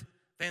important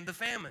than the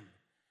famine.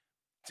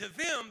 To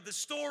them, the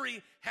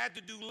story had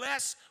to do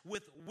less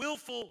with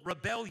willful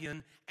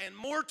rebellion and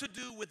more to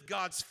do with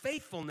God's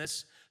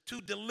faithfulness to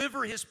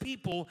deliver his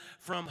people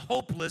from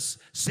hopeless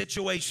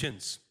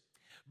situations.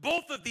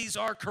 Both of these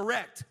are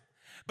correct.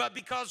 But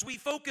because we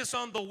focus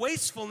on the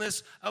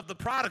wastefulness of the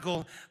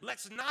prodigal,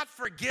 let's not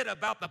forget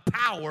about the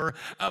power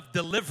of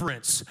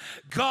deliverance.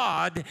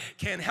 God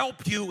can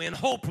help you in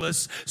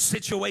hopeless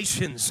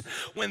situations.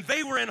 When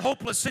they were in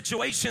hopeless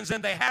situations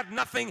and they had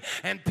nothing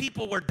and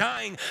people were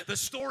dying, the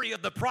story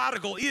of the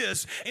prodigal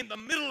is, in the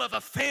middle of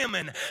a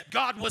famine,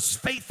 God was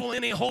faithful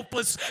in a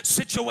hopeless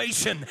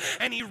situation.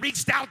 And he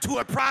reached out to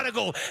a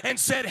prodigal and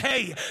said,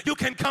 hey, you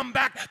can come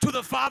back to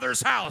the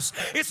Father's house.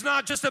 It's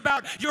not just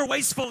about your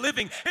wasteful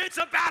living. It's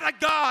about a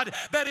God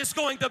that is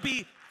going to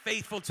be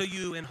faithful to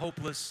you in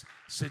hopeless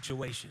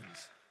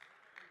situations.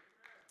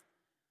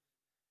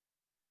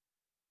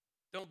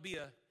 Don't be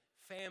a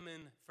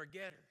famine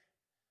forgetter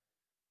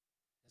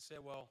and say,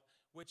 well,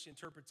 which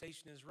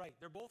interpretation is right?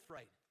 They're both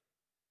right.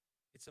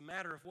 It's a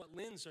matter of what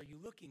lens are you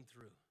looking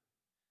through.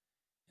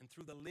 And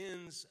through the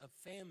lens of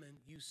famine,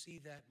 you see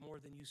that more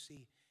than you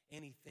see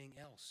anything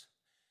else.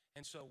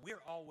 And so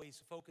we're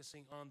always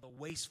focusing on the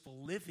wasteful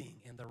living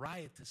and the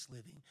riotous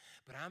living.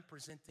 But I'm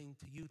presenting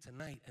to you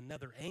tonight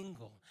another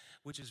angle,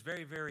 which is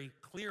very, very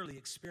clearly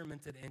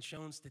experimented and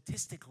shown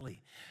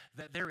statistically,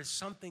 that there is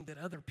something that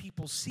other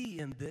people see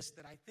in this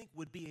that I think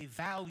would be a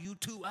value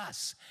to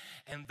us.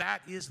 And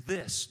that is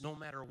this: no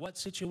matter what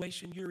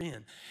situation you're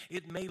in,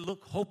 it may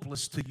look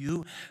hopeless to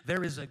you,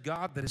 there is a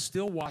God that is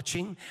still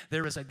watching.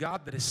 There is a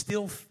God that is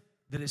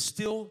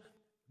still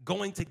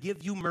going to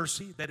give you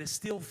mercy, that is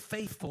still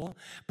faithful.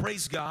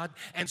 Praise God.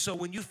 And so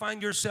when you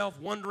find yourself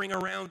wandering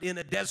around in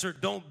a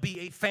desert, don't be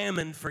a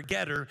famine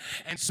forgetter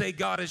and say,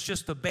 God has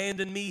just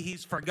abandoned me,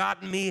 he's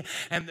forgotten me,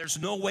 and there's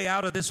no way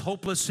out of this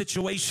hopeless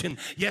situation.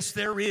 Yes,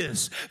 there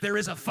is. There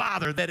is a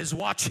Father that is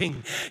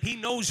watching. He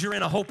knows you're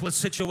in a hopeless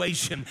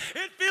situation.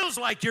 It feels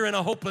like you're in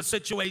a hopeless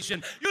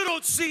situation. You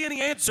don't see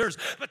any answers,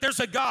 but there's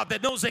a God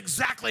that knows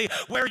exactly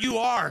where you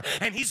are,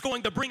 and he's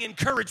going to bring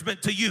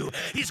encouragement to you.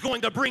 He's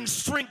going to bring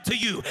strength to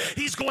you.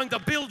 He's going to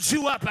build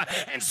you up,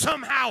 and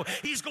somehow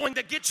he's going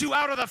to get you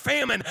out of the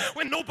famine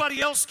when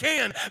nobody else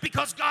can,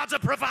 because God's a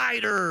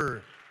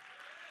provider.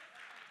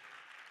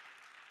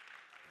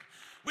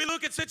 We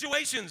look at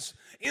situations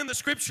in the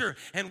scripture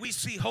and we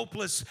see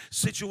hopeless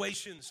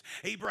situations.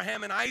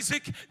 Abraham and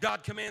Isaac,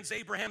 God commands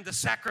Abraham to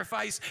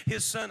sacrifice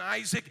his son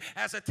Isaac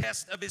as a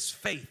test of his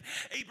faith.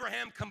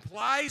 Abraham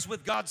complies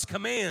with God's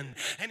command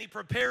and he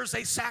prepares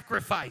a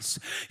sacrifice,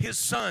 his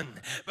son.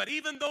 But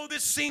even though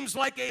this seems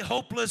like a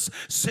hopeless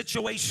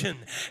situation,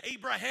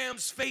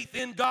 Abraham's faith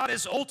in God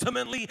is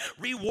ultimately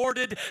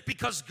rewarded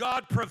because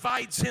God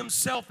provides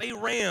himself a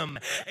ram,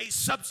 a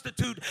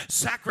substitute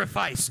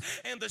sacrifice.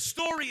 And the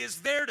story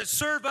is there to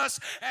serve us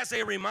as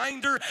a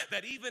reminder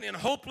that even in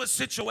hopeless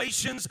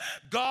situations,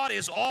 God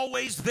is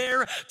always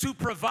there to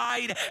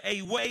provide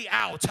a way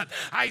out.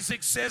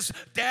 Isaac says,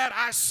 Dad,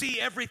 I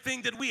see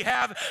everything that we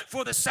have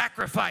for the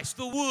sacrifice,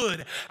 the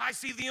wood. I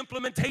see the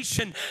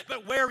implementation,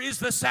 but where is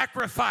the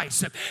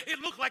sacrifice? It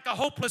looked like a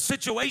hopeless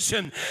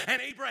situation, and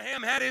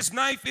Abraham had his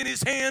knife in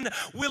his hand,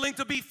 willing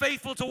to be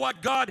faithful to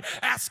what God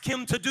asked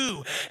him to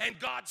do. And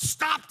God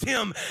stopped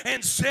him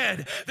and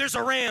said, there's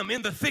a ram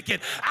in the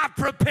thicket. I've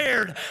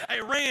prepared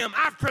a ram.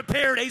 I've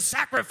prepared a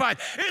sacrifice.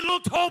 It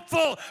looked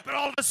hopeful, but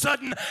all of a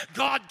sudden,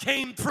 God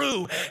came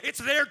through. It's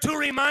there to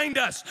remind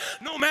us,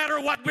 no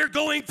matter what we're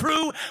going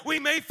through, we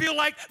may feel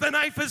like the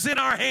knife is in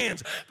our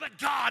hands, but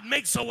God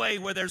makes a way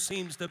where there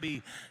seems to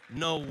be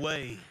no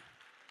way.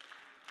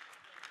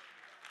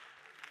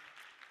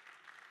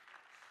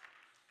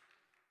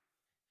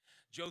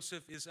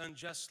 Joseph is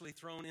unjustly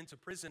thrown into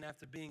prison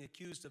after being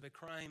accused of a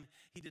crime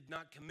he did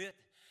not commit.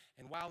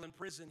 And while in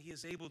prison, he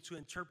is able to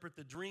interpret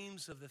the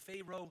dreams of the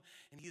Pharaoh,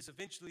 and he is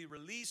eventually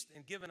released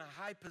and given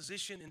a high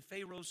position in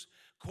Pharaoh's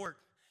court.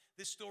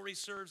 This story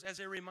serves as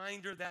a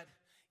reminder that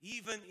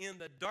even in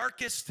the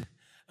darkest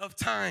of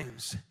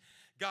times,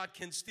 God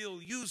can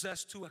still use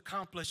us to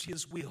accomplish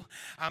His will.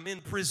 I'm in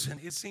prison.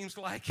 It seems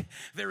like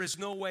there is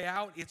no way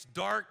out. It's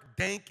dark,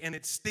 dank, and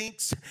it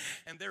stinks,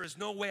 and there is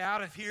no way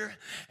out of here,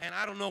 and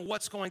I don't know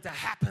what's going to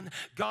happen.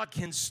 God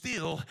can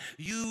still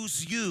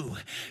use you.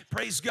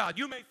 Praise God.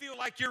 You may feel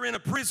like you're in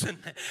a prison,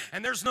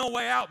 and there's no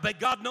way out, but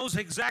God knows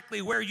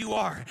exactly where you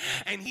are,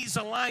 and He's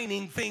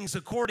aligning things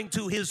according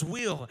to His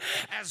will,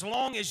 as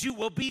long as you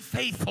will be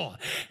faithful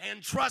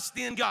and trust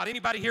in God.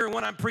 Anybody hearing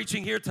what I'm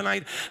preaching here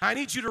tonight? I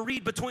need you to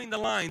read between the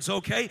lines.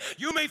 Okay?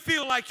 You may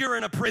feel like you're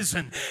in a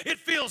prison. It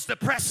feels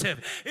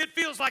depressive. It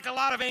feels like a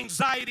lot of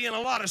anxiety and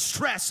a lot of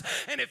stress,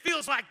 and it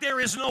feels like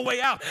there is no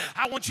way out.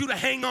 I want you to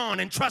hang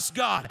on and trust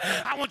God.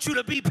 I want you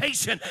to be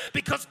patient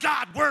because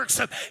God works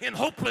in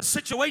hopeless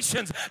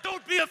situations.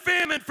 Don't be a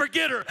famine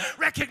forgetter.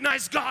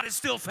 Recognize God is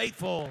still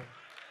faithful.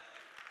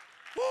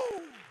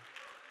 Woo!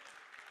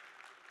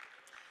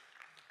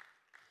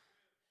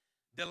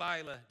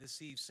 Delilah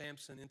deceives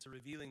Samson into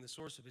revealing the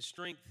source of his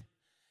strength.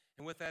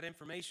 And with that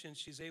information,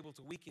 she's able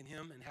to weaken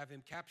him and have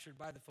him captured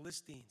by the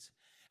Philistines.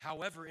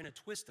 However, in a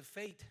twist of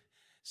fate,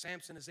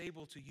 Samson is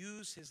able to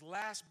use his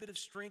last bit of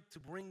strength to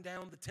bring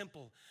down the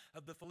temple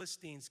of the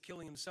Philistines,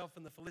 killing himself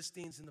and the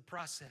Philistines in the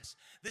process.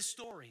 This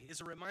story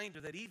is a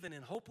reminder that even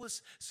in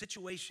hopeless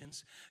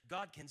situations,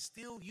 God can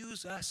still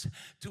use us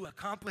to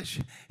accomplish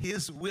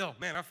His will.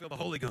 Man, I feel the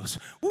Holy Ghost.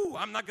 Woo,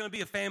 I'm not going to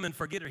be a famine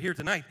forgetter here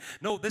tonight.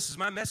 No, this is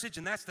my message,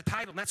 and that's the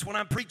title, and that's what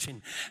I'm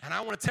preaching. And I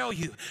want to tell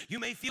you, you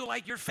may feel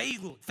like your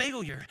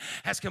failure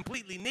has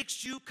completely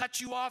nixed you, cut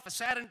you off,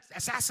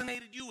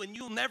 assassinated you, and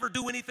you'll never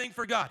do anything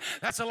for God.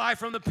 That's a lie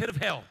from the pit of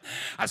hell.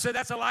 I said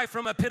that's a lie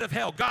from a pit of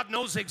hell. God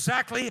knows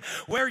exactly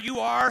where you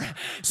are.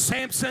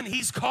 Samson,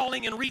 He's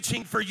calling and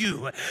reaching for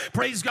you.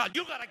 Praise God.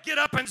 You got to get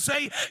up and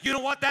say, you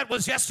know what? That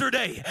was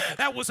yesterday.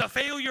 That was a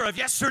failure of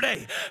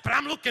yesterday. But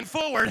I'm looking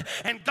forward,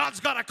 and God's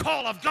got a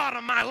call of God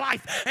on my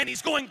life, and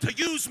He's going to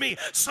use me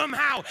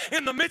somehow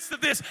in the midst of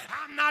this.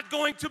 I'm not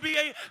going to be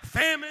a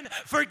famine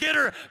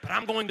forgetter, but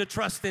I'm going to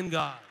trust in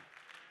God.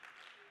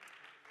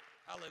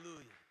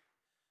 Hallelujah.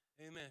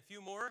 Amen. A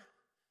few more.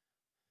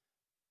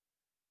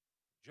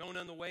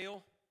 Jonah and the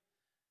whale.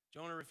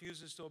 Jonah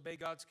refuses to obey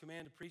God's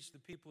command to preach to the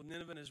people of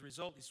Nineveh, and as a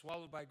result, he's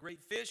swallowed by a great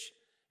fish,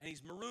 and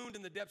he's marooned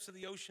in the depths of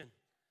the ocean.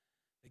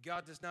 But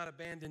God does not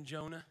abandon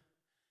Jonah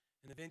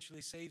and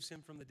eventually saves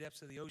him from the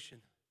depths of the ocean.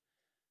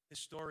 This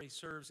story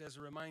serves as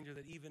a reminder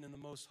that even in the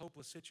most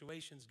hopeless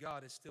situations,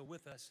 God is still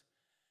with us,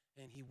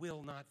 and He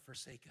will not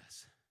forsake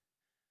us.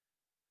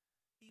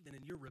 Even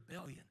in your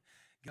rebellion,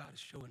 God is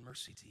showing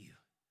mercy to you.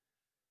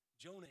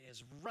 Jonah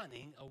is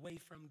running away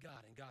from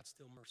God, and God's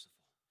still merciful.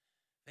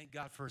 Thank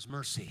God for His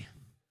mercy.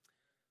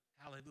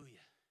 Hallelujah.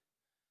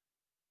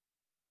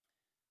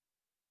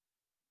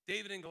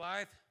 David and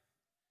Goliath,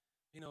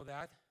 you know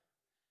that.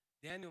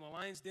 Daniel in the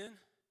lion's den.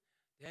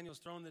 Daniel's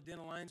thrown in the den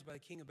of lions by the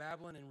king of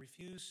Babylon and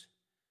refused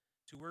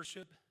to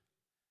worship.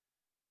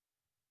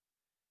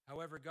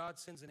 However, God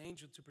sends an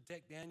angel to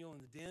protect Daniel in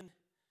the den.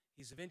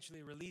 He's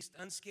eventually released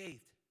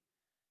unscathed.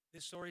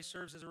 This story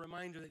serves as a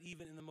reminder that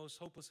even in the most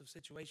hopeless of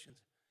situations,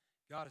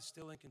 God is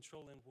still in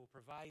control and will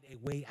provide a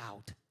way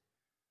out.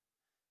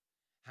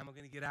 How am I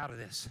going to get out of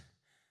this?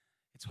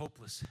 It's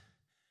hopeless.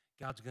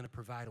 God's going to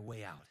provide a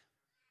way out.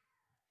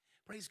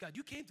 Praise God.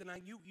 You came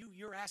tonight,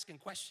 you're asking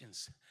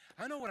questions.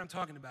 I know what I'm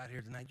talking about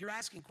here tonight. You're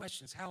asking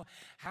questions. How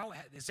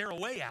is there a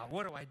way out?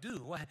 What do I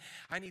do?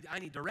 I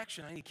need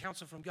direction. I need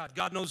counsel from God.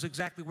 God knows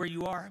exactly where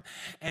you are,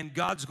 and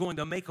God's going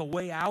to make a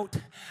way out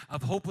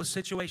of hopeless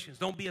situations.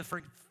 Don't be a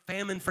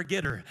famine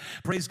forgetter.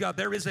 Praise God.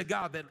 There is a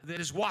God that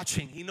is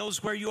watching. He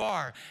knows where you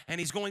are, and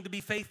He's going to be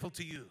faithful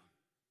to you.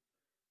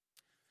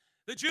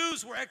 The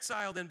Jews were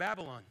exiled in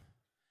Babylon.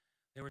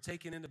 They were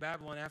taken into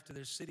Babylon after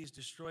their cities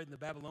destroyed, and the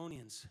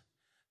Babylonians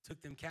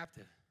took them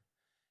captive.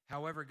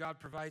 However, God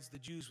provides the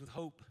Jews with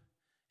hope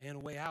and a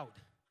way out.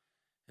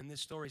 And this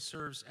story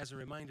serves as a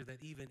reminder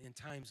that even in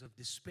times of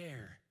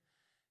despair,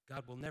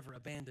 God will never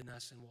abandon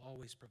us and will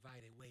always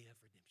provide a way of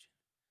redemption.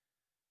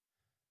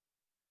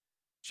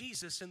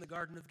 Jesus in the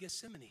Garden of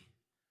Gethsemane.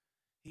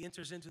 He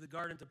enters into the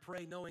garden to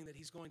pray, knowing that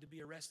He's going to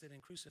be arrested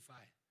and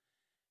crucified.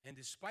 And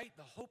despite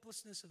the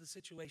hopelessness of the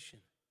situation,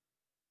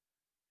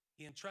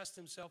 He entrusts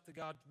Himself to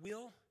God's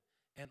will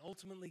and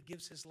ultimately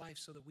gives His life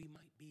so that we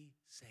might be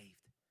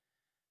saved.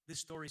 This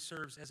story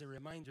serves as a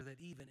reminder that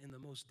even in the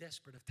most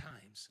desperate of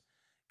times,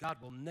 God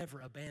will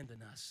never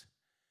abandon us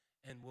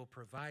and will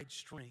provide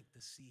strength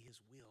to see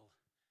His will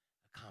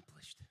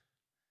accomplished.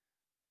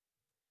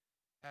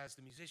 As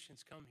the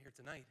musicians come here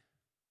tonight,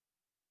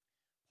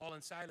 Paul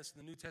and Silas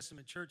in the New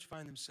Testament church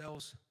find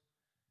themselves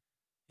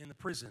in the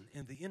prison,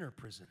 in the inner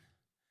prison.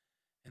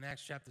 In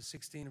Acts chapter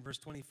 16 and verse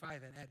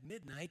 25, and at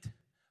midnight,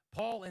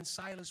 Paul and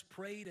Silas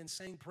prayed and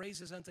sang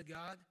praises unto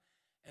God,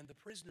 And the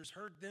prisoners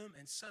heard them,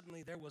 and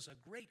suddenly there was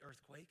a great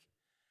earthquake,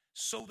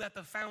 so that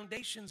the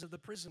foundations of the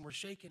prison were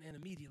shaken, and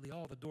immediately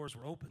all the doors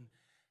were opened,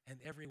 and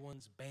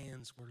everyone's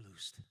bands were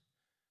loosed.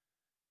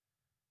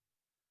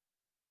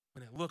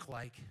 When it looked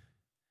like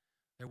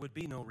there would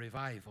be no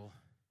revival,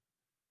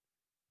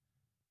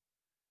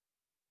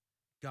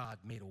 God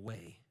made a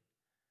way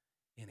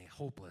in a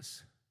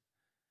hopeless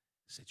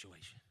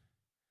situation.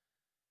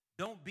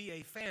 Don't be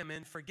a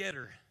famine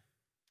forgetter.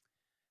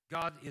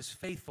 God is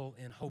faithful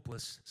in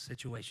hopeless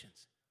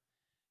situations.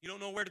 You don't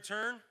know where to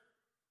turn?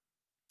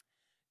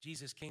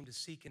 Jesus came to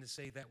seek and to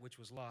save that which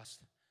was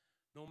lost.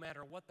 No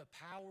matter what the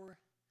power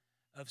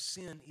of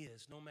sin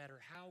is, no matter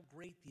how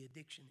great the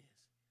addiction is,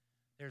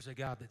 there's a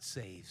God that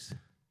saves.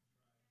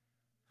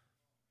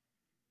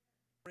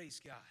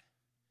 Praise God.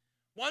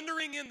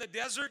 Wandering in the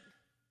desert,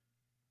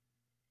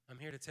 I'm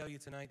here to tell you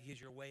tonight, He is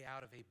your way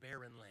out of a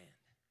barren land.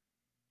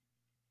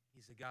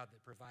 He's a God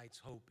that provides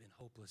hope in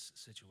hopeless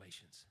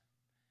situations.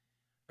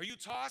 Are you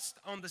tossed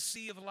on the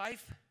sea of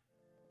life?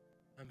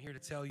 I'm here to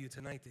tell you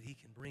tonight that He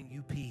can bring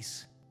you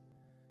peace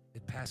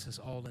that passes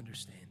all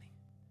understanding.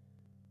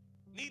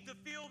 Need to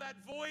fill that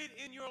void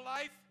in your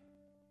life?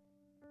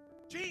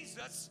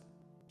 Jesus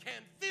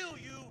can fill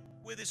you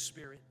with His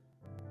Spirit.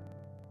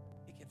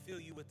 He can fill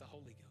you with the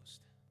Holy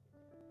Ghost.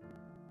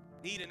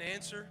 Need an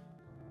answer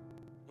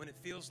when it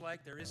feels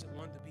like there isn't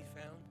one to be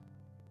found?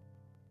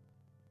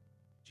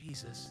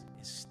 Jesus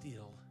is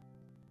still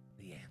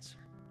the answer.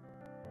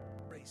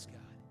 Praise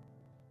God.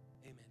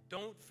 Amen.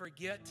 Don't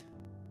forget,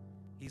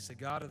 He's the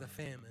God of the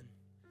famine,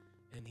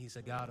 and He's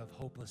a God of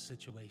hopeless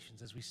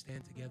situations. As we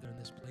stand together in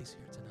this place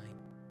here tonight,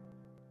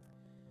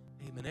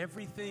 amen,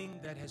 everything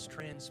that has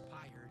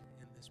transpired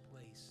in this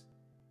place,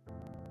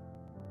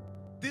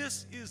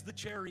 this is the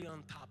cherry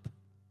on top.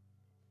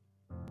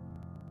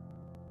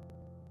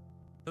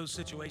 Those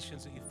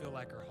situations that you feel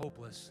like are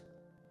hopeless,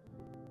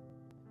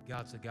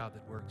 God's the God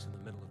that works in the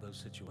middle of those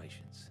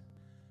situations.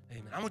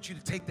 Amen. I want you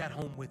to take that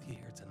home with you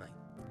here tonight.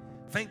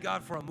 Thank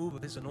God for a move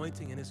of His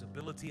anointing and His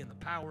ability and the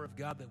power of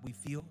God that we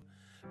feel.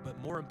 But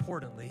more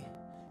importantly,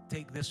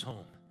 take this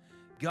home.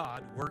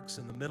 God works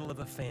in the middle of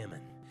a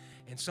famine.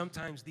 And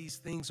sometimes these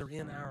things are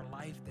in our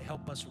life to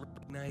help us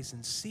recognize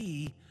and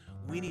see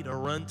we need to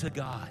run to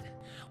God.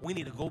 We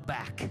need to go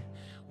back.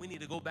 We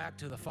need to go back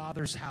to the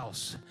Father's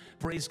house.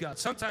 Praise God.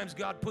 Sometimes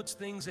God puts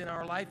things in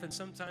our life, and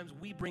sometimes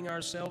we bring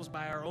ourselves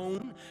by our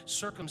own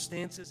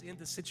circumstances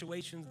into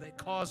situations that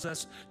cause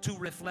us to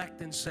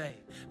reflect and say,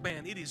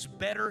 man, it is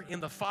better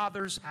in the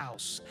Father's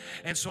house.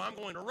 And so I'm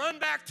going to run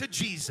back to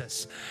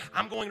Jesus.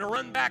 I'm going to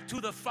run back to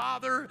the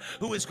Father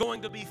who is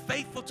going to be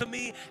faithful to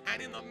me.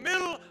 And in the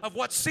middle of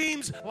what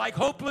seems like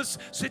hopeless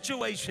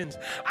situations,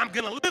 I'm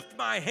going to lift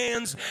my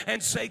hands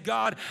and say,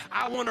 God,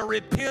 I want to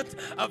repent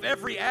of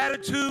every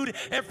attitude,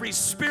 every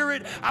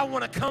spirit. I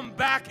want to come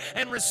back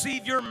and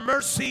receive your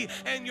mercy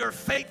and your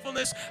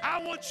faithfulness.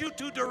 I want you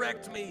to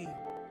direct me,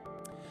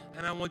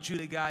 and I want you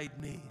to guide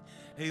me.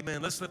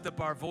 Amen. Let's lift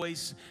up our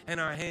voice and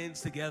our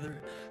hands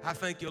together. I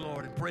thank you,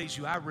 Lord, and praise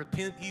you. I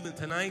repent even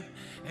tonight.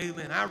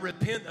 Amen. I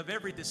repent of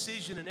every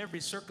decision and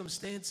every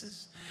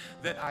circumstances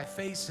that I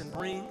face and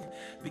bring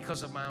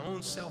because of my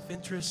own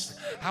self-interest.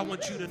 I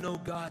want you to know,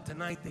 God,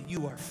 tonight that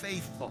you are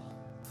faithful.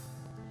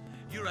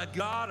 You're a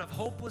God of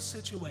hopeless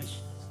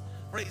situations.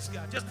 Praise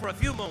God. Just for a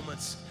few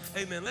moments,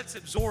 amen, let's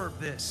absorb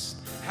this.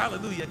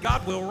 Hallelujah.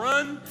 God will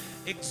run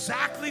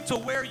exactly to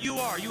where you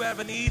are. You have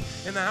a need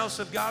in the house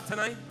of God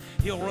tonight,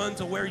 He'll run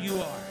to where you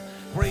are.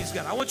 Praise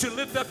God. I want you to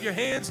lift up your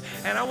hands,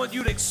 and I want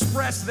you to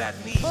express that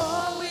need.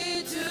 Before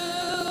we do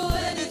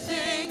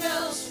anything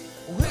else,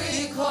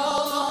 we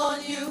call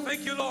on you.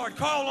 Thank you, Lord.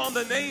 Call on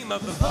the name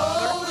of the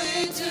Father.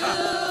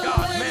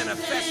 God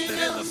manifested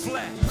in the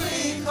flesh.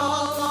 We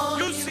call on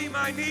you. You see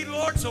my need,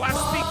 Lord, so I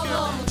speak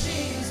your name.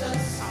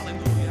 Jesus.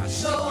 Hallelujah.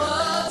 Show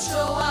up, show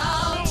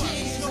out,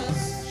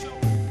 Jesus.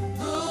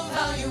 Move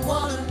how you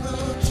want to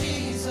move,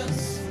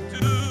 Jesus.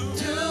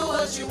 Do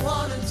what you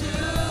want to do,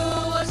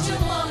 what you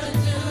want to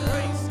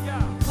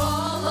do.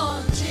 Call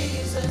on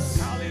Jesus.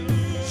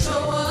 Hallelujah.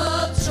 Show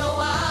up, show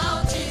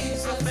out,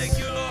 Jesus. I thank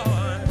you,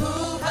 Lord.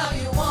 Move how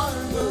you want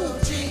to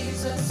move,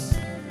 Jesus.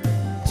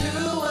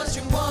 Do what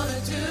you want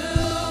to do,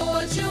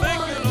 what you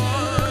want to do.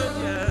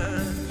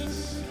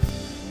 Yes.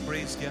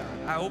 Praise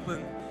God. I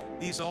open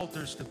these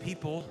altars to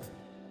people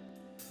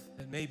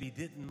that maybe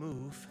didn't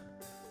move.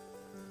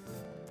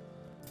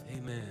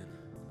 Amen.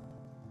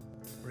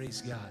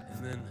 Praise God.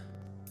 And then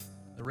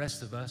the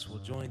rest of us will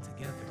join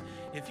together.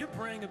 If you're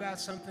praying about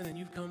something and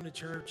you've come to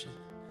church and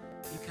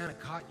you kind of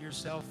caught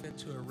yourself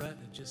into a rut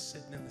of just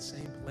sitting in the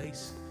same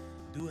place,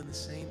 doing the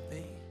same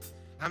thing,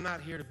 I'm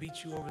not here to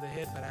beat you over the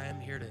head, but I am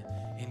here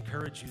to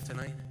encourage you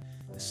tonight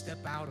to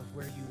step out of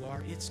where you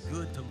are. It's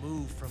good to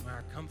move from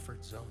our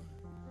comfort zone.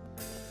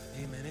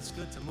 Amen. It's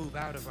good to move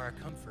out of our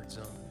comfort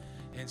zone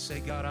and say,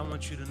 God, I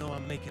want you to know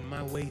I'm making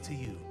my way to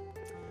you.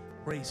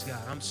 Praise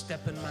God. I'm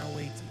stepping my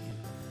way to you.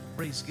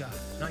 Praise God.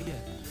 Not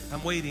yet.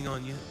 I'm waiting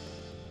on you.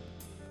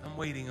 I'm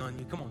waiting on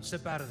you. Come on,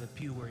 step out of the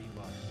pew where you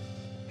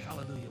are.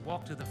 Hallelujah.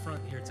 Walk to the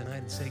front here tonight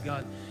and say,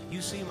 God,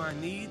 you see my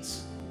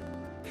needs.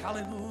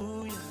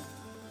 Hallelujah.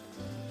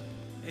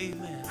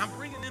 Amen. I'm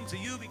bringing them to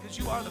you because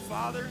you are the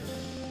Father.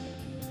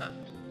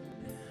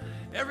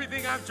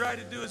 Everything I've tried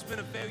to do has been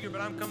a failure,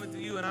 but I'm coming to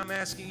you and I'm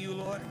asking you,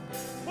 Lord,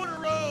 put a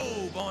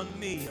robe on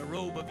me, a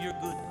robe of your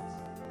goodness.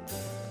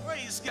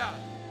 Praise God.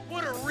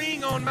 Put a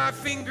ring on my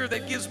finger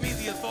that gives me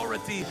the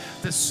authority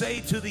to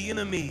say to the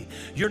enemy,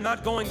 you're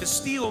not going to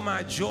steal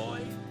my joy.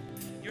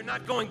 You're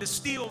not going to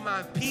steal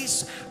my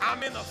peace.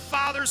 I'm in the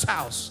Father's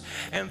house,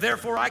 and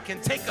therefore I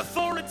can take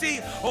authority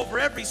over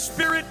every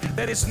spirit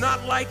that is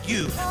not like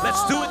you.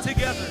 Let's do it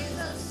together.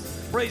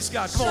 Praise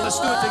God. Come on, let's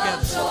do it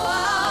together.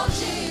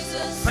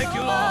 Thank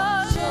you,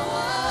 Lord.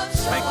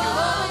 Thank you,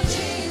 Lord.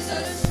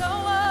 Jesus. Show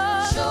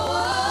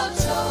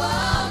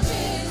up,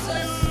 Jesus.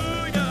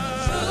 Hallelujah.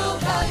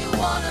 Move how you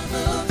want to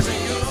move,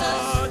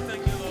 Jesus.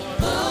 Thank you,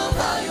 Lord. Move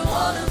how you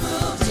want to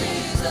move,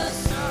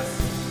 Jesus.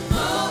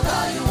 Move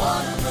how you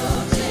want to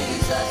move,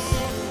 Jesus.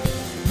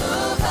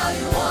 Move how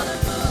you want to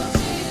move,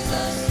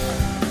 Jesus.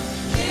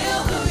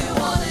 Heal who you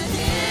want to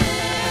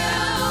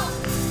heal.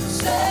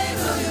 Save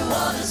who you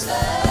want to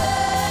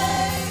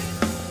save.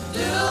 Do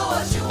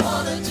what you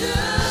want to do.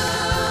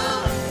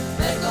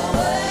 Make a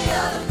way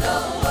out of no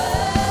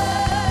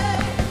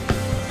way.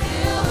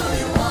 Heal who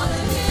you want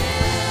to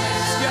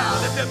heal.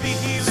 God, let there be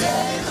healing.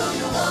 Save who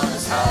you want to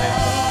save.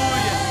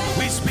 Hallelujah.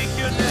 We speak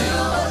your Do name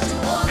what you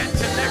want and to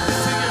do. connected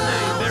to your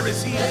name. There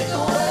is Make healing.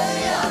 a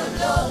way out of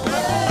no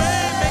way.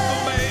 Make a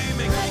way,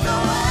 make a Make a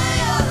way. way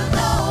out of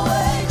no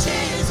way,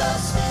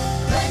 Jesus.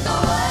 Make a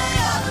way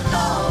out of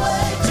no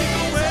way,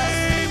 Jesus.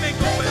 Make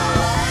a Make a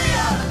way. way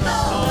out of no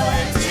way,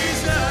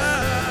 Jesus.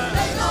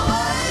 Make a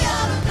way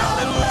out of no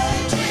way,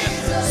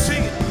 Jesus.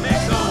 Sing it.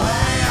 Make a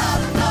way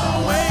Out of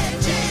no way,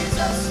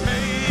 Jesus.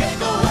 Make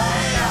Make a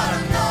way out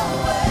of no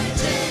way,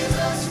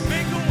 Jesus.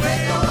 Make a way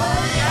Make a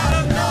way out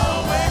of no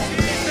way,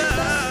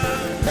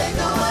 Jesus. Make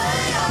a way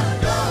out of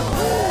no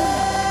way.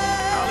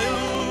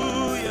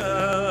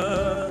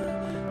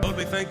 Hallelujah. Lord,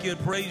 we thank you and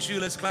praise you.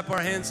 Let's clap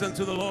our hands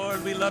unto the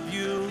Lord. We love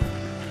you.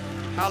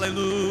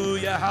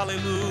 Hallelujah.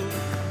 Hallelujah.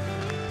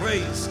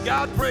 Praise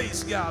God.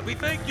 Praise God. We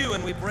thank you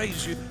and we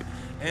praise you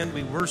and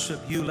we worship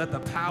you. Let the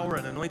power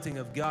and anointing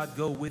of God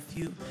go with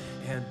you.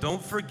 And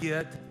don't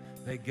forget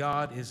that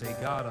God is a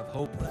God of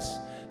hopeless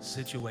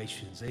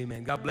situations.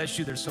 Amen. God bless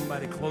you. There's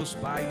somebody close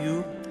by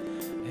you.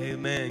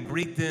 Amen.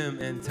 Greet them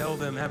and tell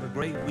them have a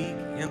great week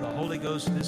in the Holy Ghost this